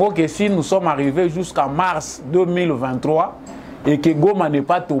 que si nous sommes arrivés jusqu'à mars 2023 et que Goma n'est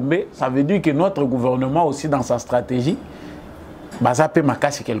pas tombé, ça veut dire que notre gouvernement aussi dans sa stratégie, bah ça peut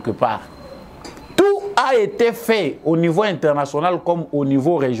m'acasser quelque part. Tout a été fait au niveau international comme au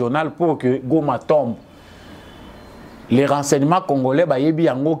niveau régional pour que Goma tombe. Les renseignements congolais, bah yebi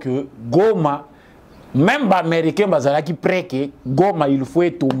yango que Goma, même les Américains, bah qui prêt que Goma il faut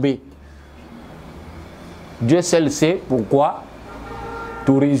tomber. Dieu seul sait pourquoi.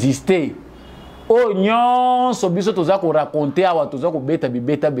 Pour résister. Oh non, so biso toza ko raconter awa toza ko beta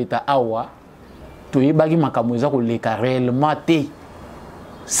awa. To yebagi makamweza ko leka réellement té.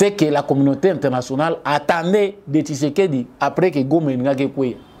 C'est que la communauté internationale attendait de Tshisekedi après que Goma ngake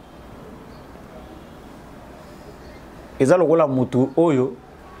kwe. Eza lokola mutu oyo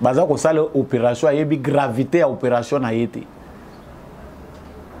baza ko sala opération ayebi gravité à opération na yete.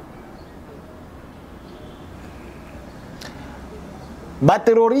 Ba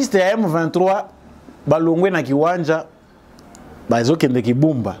terroriste ya M23 balongwe na kiwanja bazokende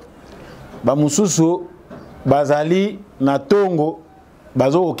kibumba. Ba mususu bazali na tongo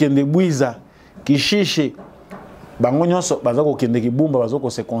bazokende bwiza kishishe. Bango nyonso bazokende kibumba bazoko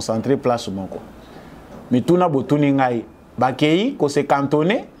se concentrer place moko. Mituna botuni ngai bakei ko se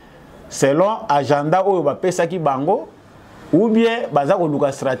cantonner selon agenda oyo bapesa ki bango ou bien bazako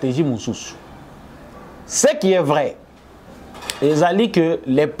luka stratégie mususu. Ce qui est vrai, ezali que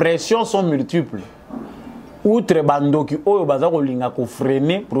les pressions sont multiples. Outre bandoki oyo bazako linga ko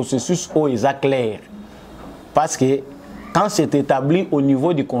freiner processus o eza clair. Parce que quand c'est établi au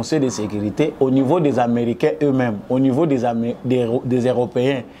niveau du Conseil de sécurité, au niveau des Américains eux-mêmes, au niveau des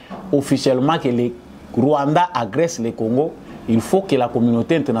Européens, officiellement que les Rwanda agressent le Congo, il faut que la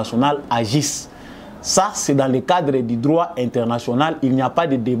communauté internationale agisse. Ça, c'est dans le cadre du droit international. Il n'y a pas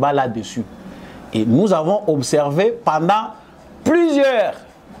de débat là-dessus. Et nous avons observé pendant plusieurs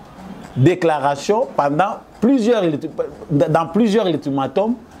déclarations, dans plusieurs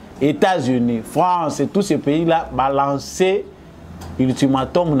ultimatums, États-Unis, France et tous ces pays-là balancé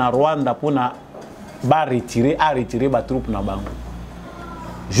l'ultimatum na Rwanda pour retirer les troupes na bango.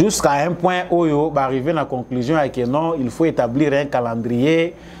 Jusqu'à un point où il va arriver à la conclusion que non, il faut établir un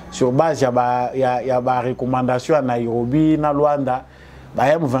calendrier sur base de la recommandation à Nairobi, na Rwanda,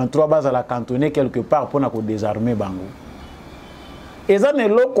 M23 base à la cantonner quelque part pour désarmer bango. Et ça n'est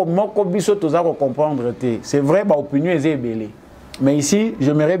pas comme comprendre. C'est vrai, l'opinion est ébellée. Mais ici,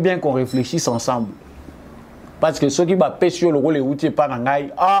 j'aimerais bien qu'on réfléchisse ensemble. Parce que ceux qui va pêcher le rôle routier par nangai,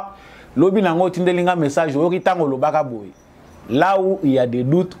 lobi nango tindelinga message là où il y a des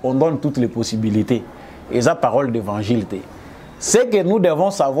doutes, on donne toutes les possibilités. Et ça parole d'évangile. Ce que nous devons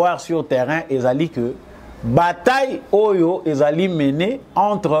savoir sur le terrain, c'est que bataille oyo ezali menée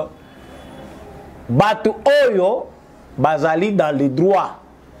entre batu oyo bazali dans les droits.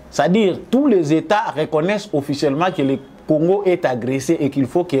 C'est-à-dire tous les États reconnaissent officiellement que le Congo est agressé et qu'il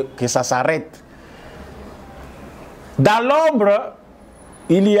faut que ça s'arrête. Dans l'ombre,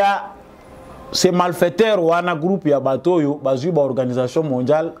 il y a ces malfaiteurs ou un groupe Yabatoyo, organisation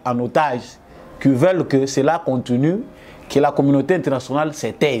mondiale en otage, qui veulent que cela continue, que la communauté internationale se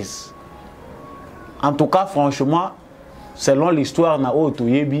taise. En tout cas, franchement, selon l'histoire na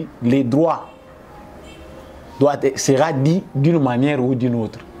Otoyebi, les droits sera dit d'une manière ou d'une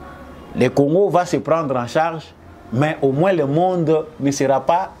autre. Le Congo va se prendre en charge, mais au moins le monde ne sera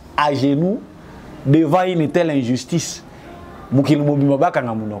pas à genoux devant une telle injustice.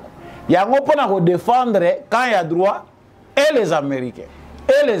 Il y a un pour défendre quand il y a droit, et les Américains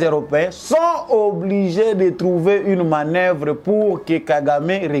et les Européens sont obligés de trouver une manœuvre pour que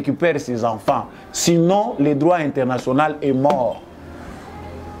Kagame récupère ses enfants. Sinon, le droit international est mort.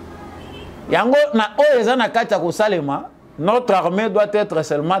 Notre armée doit être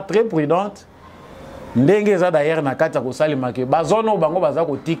seulement très prudente. D'ailleurs,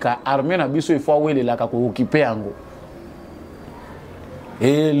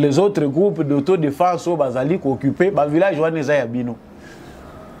 et les autres groupes d'autodéfense au Bazali qui occupent le village de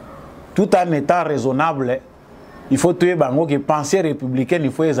tout en étant raisonnable, il faut tuer bango que pensée républicaine,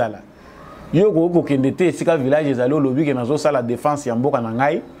 il faut les aller. Yo ko kendete sika village ezali lobi ke nazo sala défense ya mboka na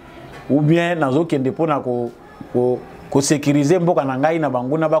ngai ou bien nazo kende pona ko sécuriser mboka na ngai na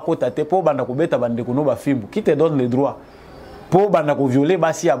banguna bakota te po banda ko beta bande ko no ba fimbu. Qui te donne le droit po banda ko violer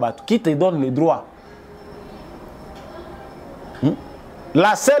basi ya bato? Qui te donne le droit?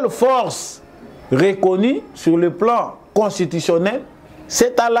 La seule force reconnue sur le plan constitutionnel,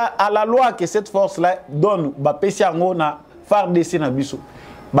 c'est à la loi que cette force-là donne na FARDC na biso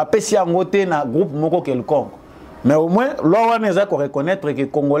ba pesi ngote na groupe moko quelconque mais au moins loi wana eza ko reconnaître que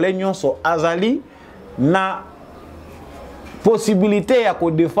congolais nyonso azali na possibilité ya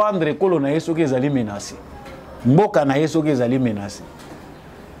ko défendre kolo na yeso ke ezali menacé mboka na yeso ke ezali menacé.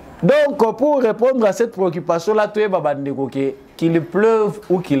 Donc pour répondre à cette préoccupation là toyeba bandeko ke qu'il pleuve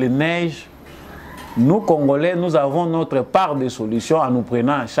ou qu'il neige, nous Congolais nous avons notre part de solutions en nous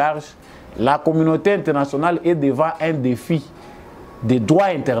prenant en charge. La communauté internationale est devant un défi de droit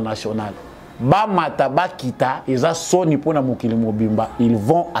international. Ba mata ba kita eza soni pona mokili mobimba, ils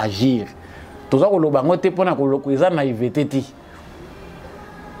vont agir. Toza ko lobango te pona ko lokoza naïveté ti.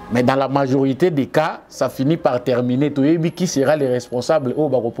 Mais dans la majorité des cas, ça finit par terminer. Toyebi qui sera le responsable ou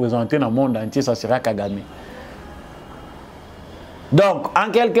va représenter dans le monde entier, ça sera Kagame. Donc,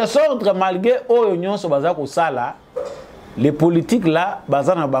 en quelque sorte, malgré l'union sur Bazako Sala, les politiques là,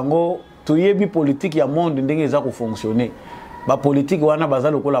 Bazana Bango, Toyebi politique ya monde ndenge za ko fonctionner. Ba politique wana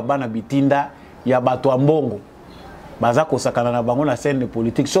bazalo ko la bana bitinda ya bato ambongo. Bazako sakana na bango na scène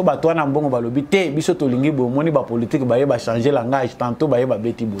politique. So bato wana mbongo balobi te biso to lingi bo moni ba politique ba yeba changer langage tantôt ba yeba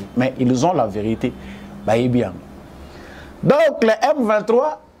beti boy. Mais ils ont la vérité. Ba bien. Donc le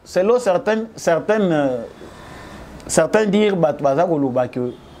M23, c'est là certains dire bazako loba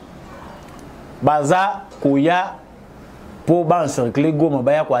que baza koya pour encercler Goma,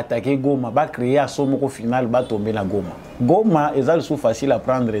 ba ya ko attaquer Goma, ba créer à son moko final ba tomber na Goma. Goma est sous facile à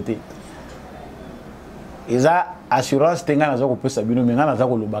prendre été. Eza assurance tenga na zako pesa bino menga na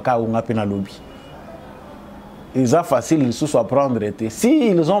zako lobaka unga pena lobby. Eza facile ils sous à prendre été. Si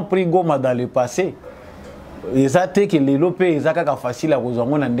ils ont pris Goma dans le passé, eza te que les lopé eza kaka facile à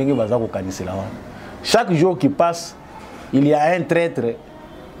kozango na ndenge bazako kanisela wana. Chaque jour qui passe, il y a un traître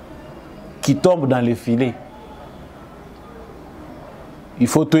qui tombe dans le filet. Il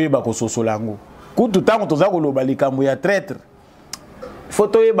faut toyeba ko sosolango. Kutu tango tozako loba likambo ya traître. Il faut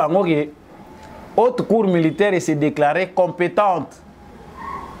toyeba ngoke haute cour militaire s'est déclarée compétente.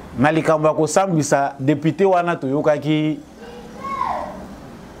 Na likambo ya ko sambisa député wana toyokaki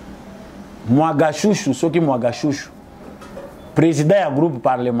Mwagashushu soki Mwagashushu président ya groupe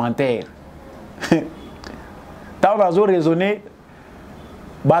parlementaire. Tant bazo raisonner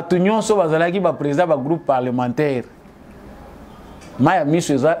batu nyonso bazalaki ba président ba groupe parlementaire. Maya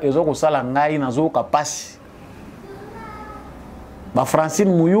miso ezo ko sala ngai nazo kapasi. Ba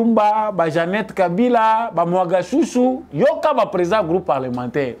Francine Muyumba, ba Jeannette Kabila, ba Mwagashushu, yoka ba président groupe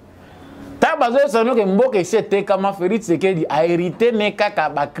parlementaire. Ta bazo sano ke mboke sete kama Félix Tshisekedi a hérité ne kaka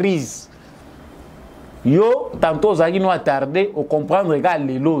ba crise. Yo tantôt zaki no attardé au comprendre que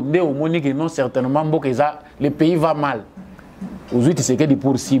lelo nde au moni que non certainement mboke za le pays va mal. Aujourd'hui Tshisekedi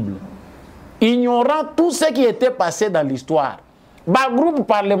pour cible. Ignorant tout ce qui était passé dans l'histoire. Ba groupe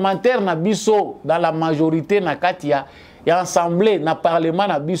parlementaire na biso dans la majorité na katia et assemblée na parlement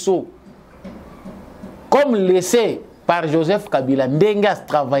na biso comme laissé par Joseph Kabila ndenga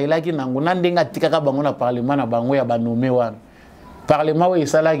travail là ki nanguna ndenga tikaka bango na parlement na bango ya banomé wana parlement we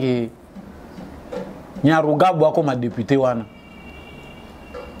sala ki nyaruga bwa comme député wana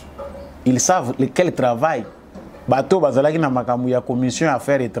ils savent lequel travail bato bazalaki na makambo ya commission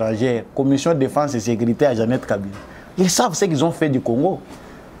affaires étrangères commission défense et sécurité à Jeannette Kabila. Ils savent ce qu'ils ont fait du Congo.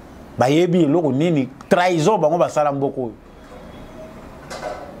 Bayebi loko nini trahison bango basala mboko.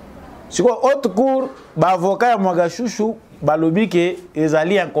 Siko haute cour ba avocat ya Mwagashushu balobi ke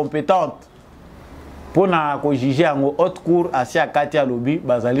ezali incompétente. Pona ko juger en haute cour asia kati ya lobi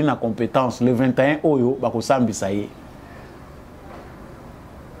bazali na compétence le 21 oyo bako sambisa ye.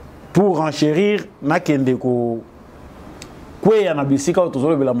 Pour enchérir na kende ko kweya na bisika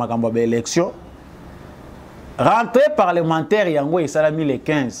otozolo bela makambo ba élection. Rentrée parlementaire yango et salami les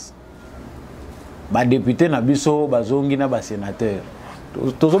 15. Ba député na biso bazongi na ba sénateur.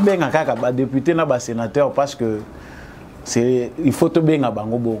 Tozo benga kaka ba député na ba sénateur parce que c'est il faut to benga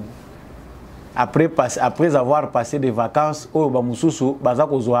bango bon. Après avoir passé des vacances au ba mususu baza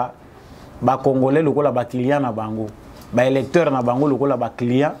kozwa ba congolais lokola ba client na bango. Ba électeur na bango lokola ba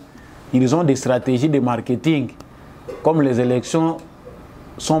client, ils ont des stratégies de marketing. Comme les élections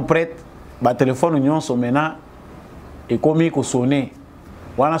sont prêtes, ba téléphone union sont maintenant et comme il sonné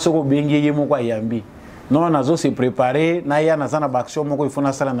wana soko bengi ye moko yambi non nazo se préparer na ya na sana baction moko il faut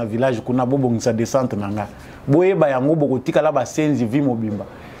na sala na village kuna bobongisa descente nanga boye ba yango boko tikala ba senzi vi mobimba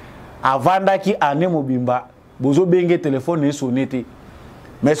avanda ki ane mobimba bozo bengi téléphone e sonné te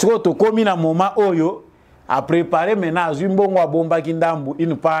mais soko to komi na moment oyo a préparer maintenant azumbongo abomba ki ndambu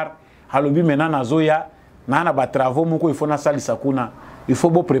une part halobi maintenant nazoya na ba travaux moko il faut na salisa kuna il faut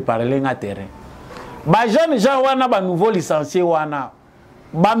bo préparer lenga terrain. Ba jeunes gens wana ba nouveau licencié wana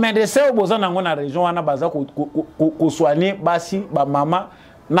ba médecin au besoin dans la région wana baza ko soigner basi ba maman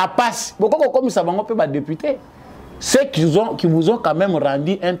na passe beaucoup comme ça bango peut ba député ceux qui vous ont quand même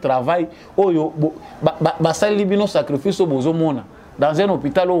rendu un travail oyo ba sali bino sacrifice au besoin mona dans un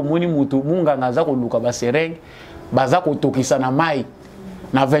hôpital au moni mutu munga ngaza ko luka ba sereng baza ko tokisa na mai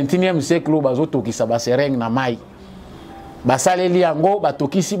na 21e siècle bazo tokisa ba sereng na mai ba saleli yango ba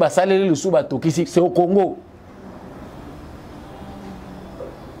tokisi ba saleli lusu ba tokisi c'est au Congo.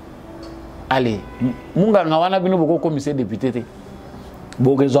 Allez, munga ngawana bino boko commissaire député te.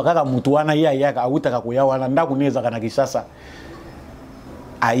 Boke zokaka mutu wana ya ka awutaka koya wana ndaku neza kana Kinshasa.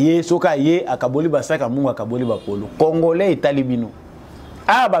 Aye soka aye akaboli basaka munga akaboli bakolo. Congolais etali bino.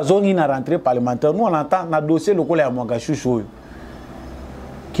 Ah bazongi na rentrée parlementaire, nous on entend na dossier lokola ya mwanga chouchou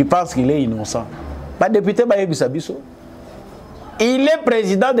qui pense qu'il est innocent. Ba député ba yebisa biso. Il est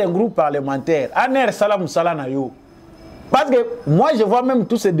président d'un groupe parlementaire. Aner salam salana yo. Parce que moi, je vois même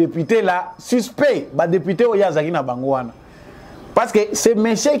tous ces députés-là suspects, les députés au Yazaki na Bangouana. Parce que c'est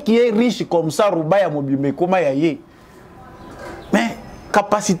monsieur qui est riche comme ça, Roubaya Mobimé, comment y mais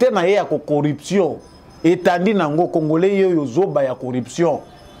capacité na ya corruption, étendue nango Congolais yo zoba ya corruption,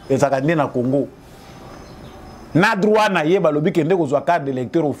 et ça gagné na Congo. Na droit na ye balobi kende ko zwa carte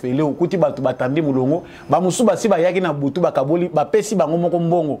d'électeur au félé au kuti batu batandi mulongo, ba musuba si ba yaki na butu ba kaboli ba pesi bango moko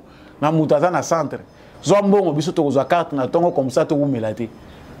mbongo na mutaza na centre. Zombongo biso to kozwa carte na tongo comme ça to kumelate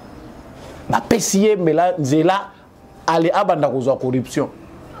ba pesiye mela nzela ale abanda kozwa corruption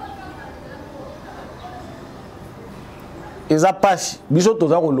eza pasi biso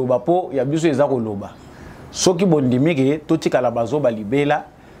toza koloba po ya biso eza koloba soki bondimike totika la bazo ba libela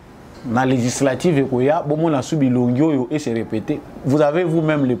na législative koya bomona subi longyo yo et se répéter vous avez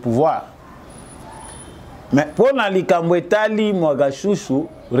vous-même le pouvoir mais pour na likambo etali mwaga chouchou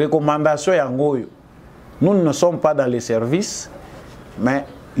recommandation ya ngoyo. Nous ne sommes pas dans les services, mais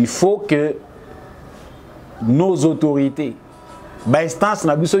il faut que nos autorités, l'instance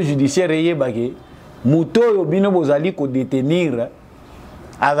judiciaire, muto yo bino bozali ko détenir,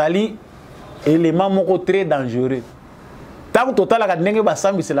 azali élément moko très dangereux. Tant total la ndenge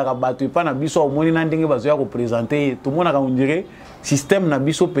basambi c'est la batu pas na biso au moni na ndenge bazoya ko présenter tout le monde on dirait système na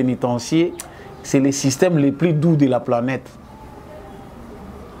biso pénitentiaire, c'est le système le plus doux de la planète.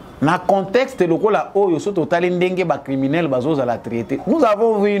 Dans le contexte lokola oyo so total ndenge ba criminel bazoza la traiter. Nous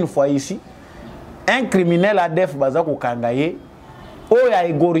avons vu une fois ici un criminel ADF baza ko kangaye oya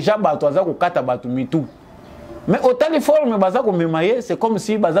egorija bato baza ko kata bato mitu. Mais autant de forme baza ko memaye c'est comme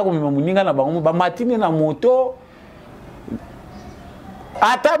si baza ko mema muninga na bango ba matine na moto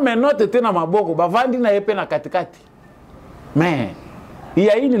ata menote te na maboko ba vandi na yepe na katikati. Mais il y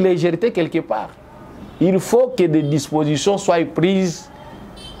a une légèreté quelque part. Il faut que des dispositions soient prises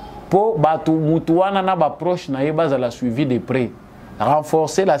pour batu mutuana na ba proche na ye baza la suivi de près,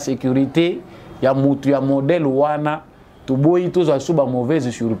 renforcer la sécurité ya mutu ya modèle wana to boyi to za suba mauvaise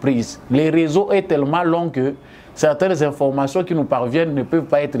surprise. Les réseaux est tellement long que certaines informations qui nous parviennent ne peuvent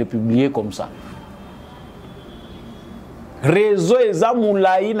pas être publiées comme ça. Réseau eza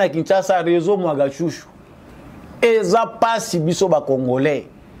mulai na Kinshasa, réseau mwagachushu eza pasi biso ba congolais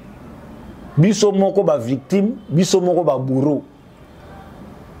biso moko ba victime biso moko ba bourreau.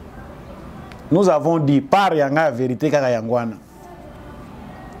 Nous avons dit par yanga vérité kaka yangwana.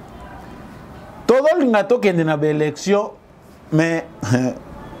 Todo lingato kende na élection mais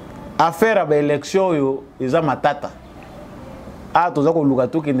affaire à élection yo eza matata. Ah toza ko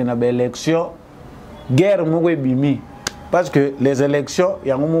lukato kende na élection guerre moko ebimi parce que les élections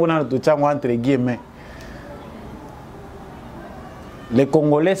yango moko na to tsango entre guillemets. Les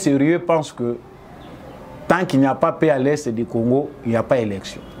Congolais sérieux pensent que tant qu'il n'y a pas paix à l'est du Congo, il n'y a pas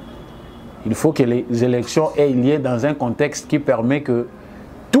élection. Il faut que les élections aient lieu dans un contexte qui permet que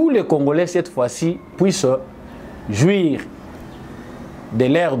tous les Congolais, cette fois-ci, puissent jouir de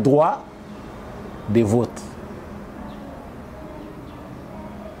leurs droits de vote.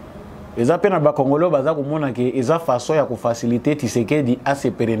 Les Congolais, ils ont façon de faciliter à se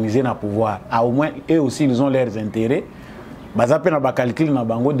pérenniser dans le pouvoir. Au moins, eux aussi, ils ont leurs intérêts. Déjà, ils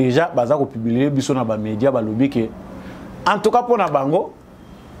ont publié dans les médias. En tout cas, pour les Bango,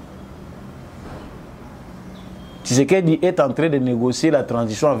 Tshisekedi est en train de négocier la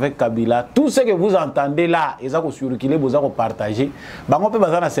transition avec Kabila. Tout ce que vous entendez là, ils ont circulé, ils ont partagé. Bango peut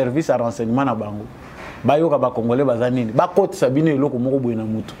baza na service à renseignement na bango. Bayoka ba congolais bazanini. Ba kote sabine eloko moko boye na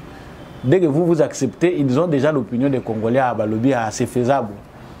mutu. Dès que vous acceptez, ils ont déjà l'opinion des Congolais à balobi assez faisable.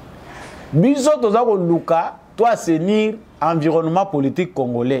 Biso toza ko luka, toi assainir environnement politique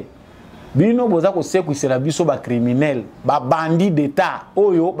congolais. Bino boza ko sekwisela biso ba criminel, ba bandit d'état,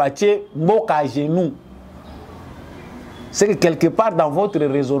 oyo ba tie mboka à genoux. c'est que quelque part dans votre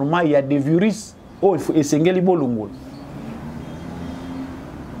raisonnement, il y a des virus. Oh, il faut essayer les bolongos.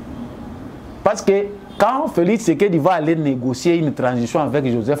 Parce que quand Félix Tshisekedi va aller négocier une transition avec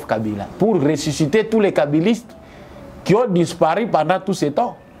Joseph Kabila pour ressusciter tous les kabylistes qui ont disparu pendant tout ce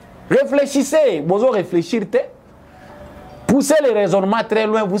temps, réfléchissez, vous allez réfléchir. Poussez les raisonnements très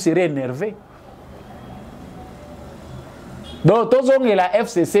loin, vous serez énervé. Donc, tous on est la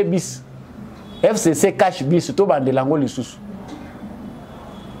FCC bis. FCC cash bis, tout bande lango lisusu.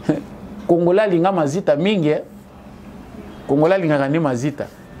 Congolais linga mazita mingi. Congolais linga ngani mazita.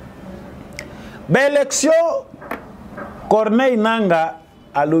 Élection, Corneille Nanga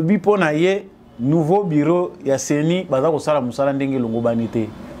a lobby pour naie nouveau bureau ya Seni baza ko sala musala ndenge longo banité.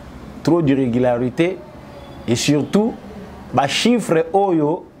 Trop d'irrégularité et surtout ba chiffre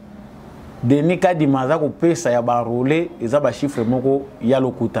oyo de nika di maza ko pesa ya ba rolé eza ba chiffre moko ya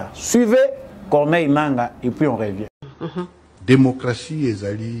lokuta. Suivez Corneille Nanga et puis on revient. Démocratie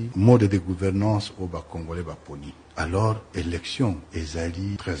ezali mode de gouvernance au ba congolais ba poni. Alors élection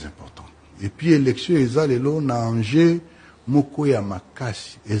ezali très important. Et puis élection ezali lo na enjeu moko ya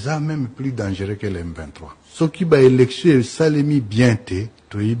makasi eza même plus dangereux que l'M23. Ce qui ba élection esalemi bien te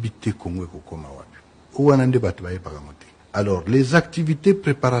toyebite Congo kokoma wapi. Ouanande batu baye pagamote. Alors les activités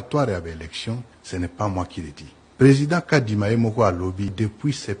préparatoires à l'élection, ce n'est pas moi qui le dis. Président Kadima Moko a lobby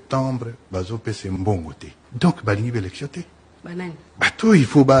depuis septembre bazo pese mbongote. Donc balingi élection te. Banane. Bato il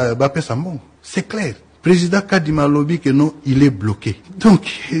faut ba pesa mbongo. C'est clair. Président Kadima lobby que non, il est bloqué. Donc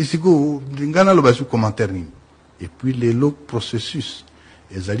c'est go ngana lo basu commentaire ni. Et puis les lots processus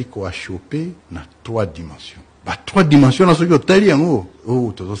ezali ko a chopé na 3 dimensions. Bah 3 dimensions dans ce que tali yango.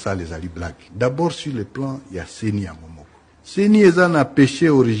 Oh tozo ça les ali blague. D'abord sur le plan il y a Seni ya Momo. Seni ezana péché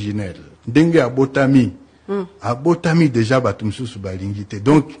originel. Ndenge abotami. Abotami déjà batumsusu balingité.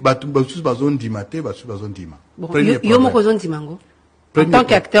 Donc batumsusu bazon dimate, batumsusu bazon dima. Yo moko zon dimango. En tant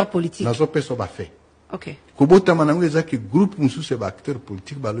qu'acteur politique. Nazo peso ba fait. OK. Kobotama nango ezaki groupe mususu ba acteur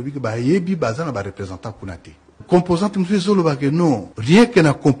politique balobi ba yebi bazana ba représentant kunate. Composante mususu lo ba que non, rien que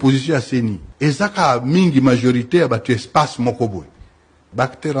na composition à Seni. Ezaka mingi majorité abatu espace mokoboy.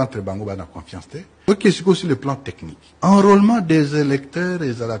 Bacter entre bango ba na confiance te. OK, c'est sur le plan technique. Enrôlement des électeurs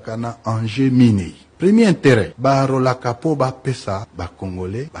et zalakana enjeu miné. Premier intérêt, ba rola capo ba pesa ba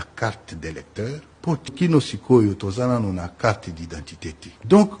congolais ba carte d'électeur pour kino sikoyo tozana na carte d'identité.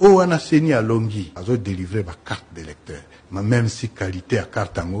 Donc o wana Seni a longi azo délivrer ba carte d'électeur. Mais même si qualité à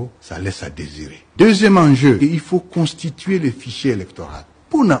carte ango, ça laisse à désirer. Deuxième enjeu, il faut constituer le fichier électoral.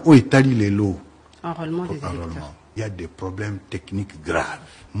 Pour na o etali les lots. Enrôlement des électeurs. Il y a des problèmes techniques graves,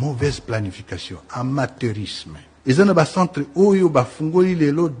 mauvaise planification, amateurisme. Et ça n'a centre oyo ba fungoli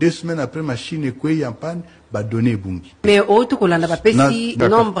lelo 2 semaines après machine kwe yampan ba donner bungi. Mais autre que l'on a pas pesi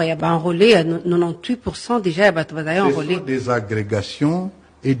nombre ya ba enrôlé 98% déjà ya ba enrôlé. Des agrégations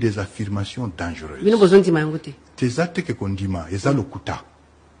et des affirmations dangereuses. Bino besoin di mangote. Des actes que kondima eza lokuta.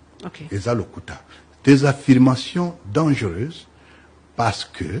 OK. Eza lokuta. Des affirmations dangereuses parce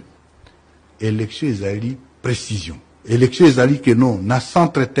que élection ezali précision. Élection ezali que non, na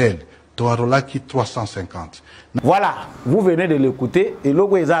centre tel, toarola qui 350. Voilà, vous venez de l'écouter. Et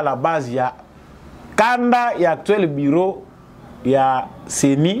logo est à la base, il y a Kanda, il y a actuel bureau, il y a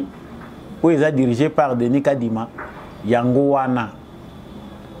Seni, où il est dirigé par Denis Kadima, Yangowana.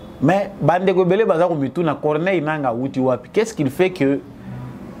 Mais Bandeko Bele Bazako Mituna, Corneille Nanga Wuti Wapi, qu'est-ce qu'il fait que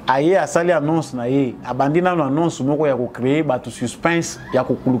aye a sali annonce na ye, abandina no annonce moko ya ko créer batu suspense, ya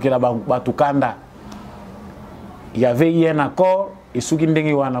ko kulukela batu Kanda. Il y avait eu un accord et ce qui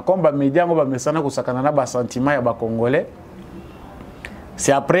ndenge wana comme ba média ngo ba mesana ko sakana na ba sentiment ya ba congolais.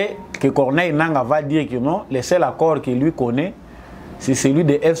 C'est après que Corneille Nanga va dire que non, le seul accord qu'il lui connaît, c'est celui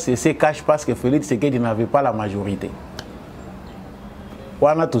de FCC cash parce que Félix Tshisekedi n'avait pas la majorité.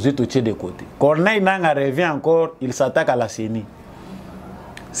 Wana tout de côté. Corneille Nanga revient encore, il s'attaque à la Seni.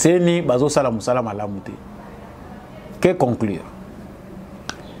 Seni bazo sala musala malamute. Que conclure?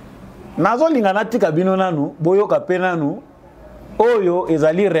 Nazo lingana tika bino nanu, boyo kapena nu, oyo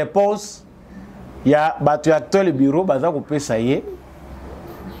ezali réponse ya batu actuel bureau baza ko pesa ye.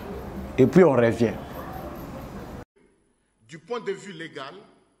 Et puis on revient. Du point de vue légal,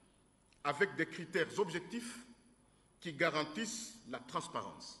 avec des critères objectifs qui garantissent la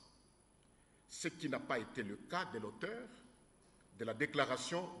transparence, ce qui n'a pas été le cas de l'auteur de la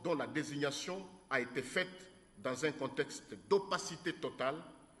déclaration dont la désignation a été faite dans un contexte d'opacité totale,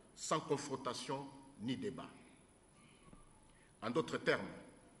 sans confrontation ni débat. En d'autres termes,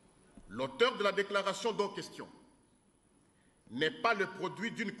 l'auteur de la déclaration dont question n'est pas le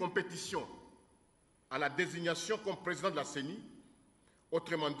produit d'une compétition à la désignation comme président de la CENI.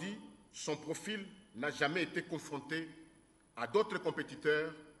 Autrement dit, son profil n'a jamais été confronté à d'autres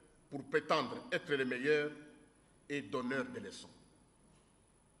compétiteurs pour prétendre être les meilleurs et donneurs de leçons.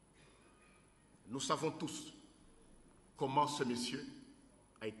 Nous savons tous comment ce monsieur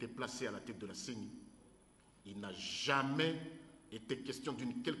a été placé à la tête de la CENI. Il n'a jamais été question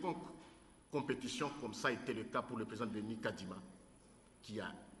d'une quelconque compétition comme ça a été le cas pour le président Denis Kadima, qui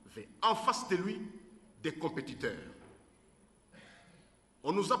avait en face de lui des compétiteurs.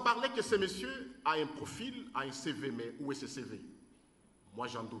 On nous a parlé que ce monsieur a un profil, a un CV, mais où est ce CV? Moi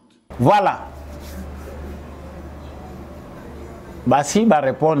j'en doute. Voilà. Basi va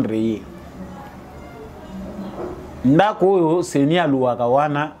répondre. Ndako seni aluwaka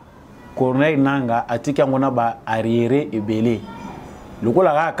wana Corneille Nanga atika ngona ba arriéré ebele.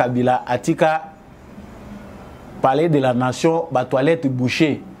 Lokola ka Kabila atika palais de la nation ba toilette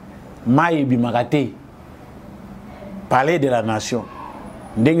bouchée mai bimakate palais de la nation.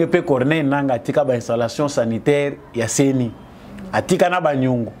 Ndenge pe Corneille Nanga atika ba installation sanitaire ya seni atika na ba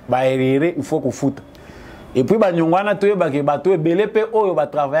nyongo ba arriéré il faut kufuta. Et puis ba nyongo wana toyo ba ke bato ebele pe oyo ba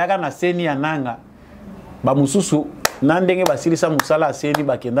travaillaka na seni ya Nanga ba mususu nandenge basilisa musala seni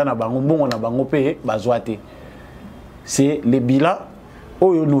bakenda na bango mbongo na bango pe bazwate. C'est le bilan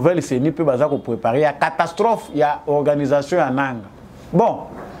oyo nouvelle seni pe baza ko préparer ya catastrophe ya organisation ya Nanga. Bon,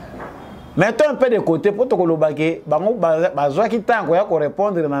 mettons un peu de côté pour to loba ke bango bazwaki tango ya ko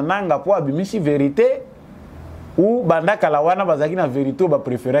répondre na Nanga pour abimisi vérité ou bandaka la wana bazaki na vérité ba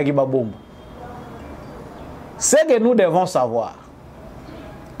préférer ki ba bomba. C'est que nous devons savoir.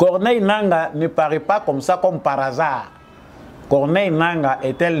 Corneille Nanga ne paraît pas comme ça, comme par hasard. Corneille Nanga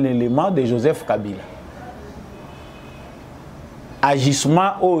est un élément de Joseph Kabila.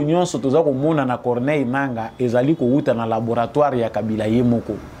 Agissement au union sotoza ko mona na Corneille Nanga ezali ko uta na laboratoire ya Kabila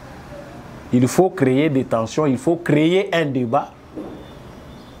yemoko. Il faut créer des tensions, il faut créer un débat.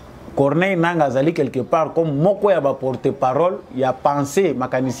 Corneille Nanga azali quelque part comme moko ya ba porte-parole ya pensée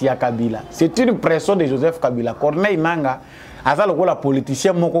makanisi ya Kabila. C'est une pression de Joseph Kabila. Corneille Nanga aza lokola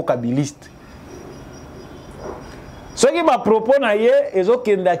politicien moko kabiliste. Ce qui va propos na ye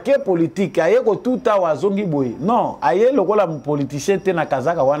ezokenda ke politique aye ko tout a wazongi boye. Non, aye lokola politicien te na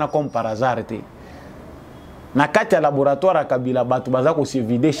kazaka wana comme par hasard te. Na kati ya laboratoire ya Kabila bato baza ko se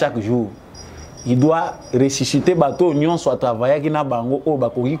vider chaque jour. Il doit ressusciter bato union soit travailler ki na bango o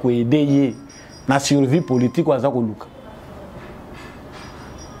bakoki ko aider ye na survie politique waza ko luka.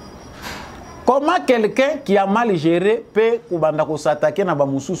 Comment quelqu'un qui a mal géré peut s'attaquer à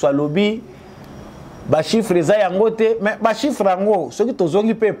un lobby, ba chiffre za yango te, mais ba chiffre yango, ceux qui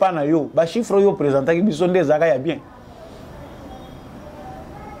tozongi pe pa na yo, ba chiffre yo présenté qui bison des zaga ya bien.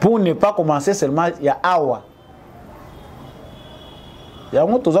 Pour ne pas commencer seulement il y a awa.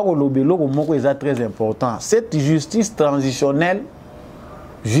 Yango tozako lobelo ko moko est très important. Cette justice transitionnelle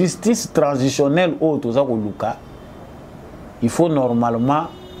au tozako luka, il faut normalement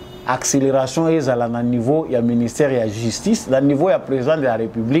accélération est à la niveau il y a ministère de la justice, à niveau il y a président de la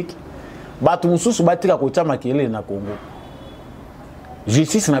République. Batumususu batika kocha makele na Congo.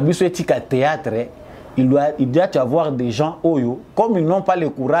 Justice na biso etika théâtre, il doit y avoir des gens oyo comme ils n'ont pas le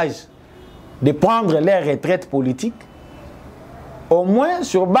courage de prendre leur retraite politique. Au moins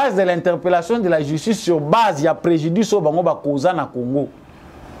sur base de l'interpellation de la justice, sur base il y a préjudice au bango ba causa na Congo.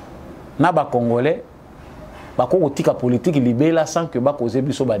 Na ba congolais bako tika politique libéla sans que ba causer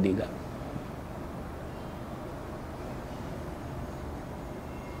biso ba dégâts.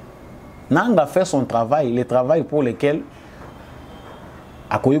 Nanga fait son travail, le travail pour lequel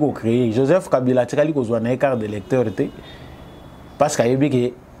a créé. Joseph Kabila tikali ko zwana carte d'électeur parce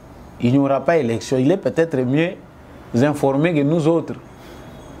qu'il n'y aura pas élection, il est peut-être mieux informé que nous autres.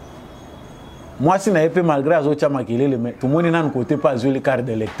 Moi si n'a pas malgré azocha makile mais tout le monde n'a côté pas jouer les cartes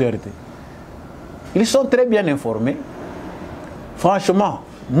d'électeur. Ils sont très bien informés. Franchement,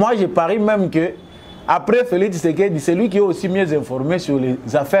 moi je parie même que après Félix Tshisekedi, celui qui est aussi mieux informé sur les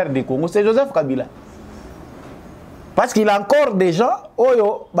affaires du Congo, c'est Joseph Kabila. Parce qu'il y a encore des gens,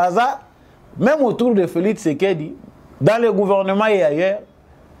 Oyo, Baza, même autour de Félix Tshisekedi, dans le gouvernement et ailleurs,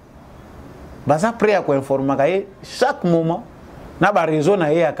 Baza prêt à informer chaque moment, n'a pas raison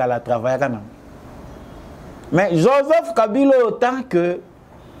à la travail. Mais Joseph Kabila, autant que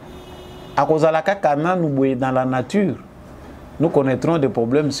à cause de la cacana, nous dans la nature, nous connaîtrons des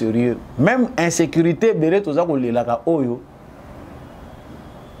problèmes sérieux. Même insécurité, beret aux akolelaka oyo.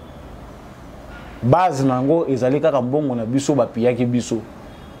 Base nango ezalika kambongo na biso ba piyaki biso.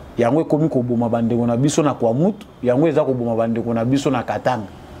 Yango ekomi ko boma bandeko na biso na Kwamutu, yango eza ko boma bandeko na biso na Katanga.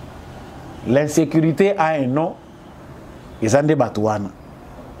 L'insécurité a un nom, ezande batouana.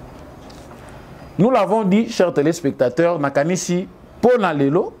 Nous l'avons dit, chers téléspectateurs, nakanisi pona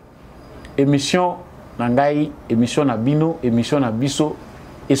lelo émission nangai émission na bino émission na biso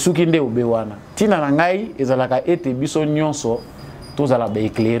esuki nde obewana tina nangai ezalaka ete biso nyonso tozala ba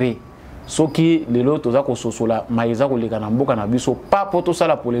éclairer soki lelo toza ko sosola maïza ko leka na mboka na biso pas poto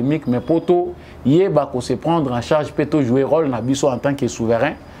sala polémique mais poto yeba ko se prendre en charge peut jouer rôle na biso en tant que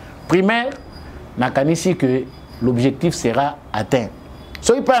souverain primaire na kanisi que l'objectif sera atteint.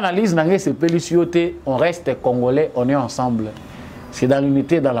 Soyez pas analyse nangai c'est pelicioté, on reste congolais, on est ensemble. C'est dans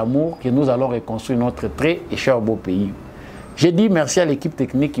l'unité, dans l'amour que nous allons reconstruire notre très et cher beau pays. J'ai dit merci à l'équipe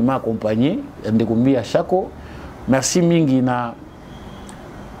technique qui m'a accompagné, Ndekumbi Achako. Merci mingi na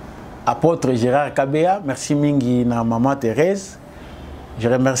apôtre Gerard KABEYA, merci mingi na maman Thérèse. Je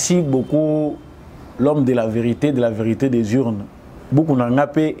remercie beaucoup l'homme de la vérité des urnes. Beaucoup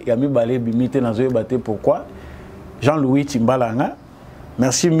n'angapé yami balé bimité na zoé baté pourquoi. Jean-Louis Timbalanga.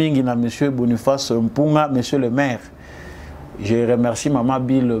 Merci mingi na monsieur Boniface Mpunga, monsieur le maire. Je remercie maman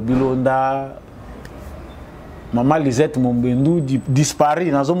Bilonda, maman Lisette Mombendou, disparu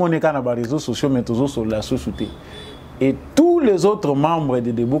dans les réseaux sociaux, mais toujours sur la société. Et tous les autres membres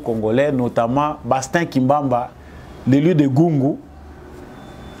des débuts congolais, notamment Bastin Kimbamba, l'élu de Gungu,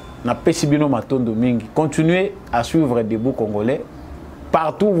 na Pesibino Matondo Mingi. Continuez à suivre les débuts congolais.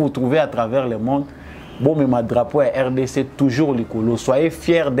 Partout où vous trouvez à travers le monde, bon, mais ma drapeau est RDC, toujours l'écolo. Soyez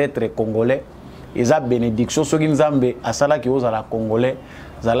fiers d'être congolais. Et ça, bénédiction. Ceux qui nous ont asala qui osent à la congolais,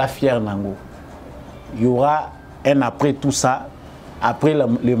 zala fier nango. Il y aura un après tout ça. Après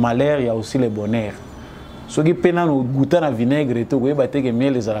le malheur, il y a aussi le bonheur. Ceux qui peinent au goûter à vinaigre et tout, vous voyez que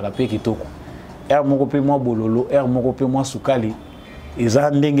miel les arapés qui toko. Er moko pe moi bololo, er moko pe moi soukali. Et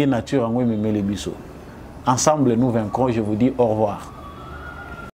ça, n'dengue nature en moi me les biso. Ensemble, nous vaincrons. Je vous dis au revoir.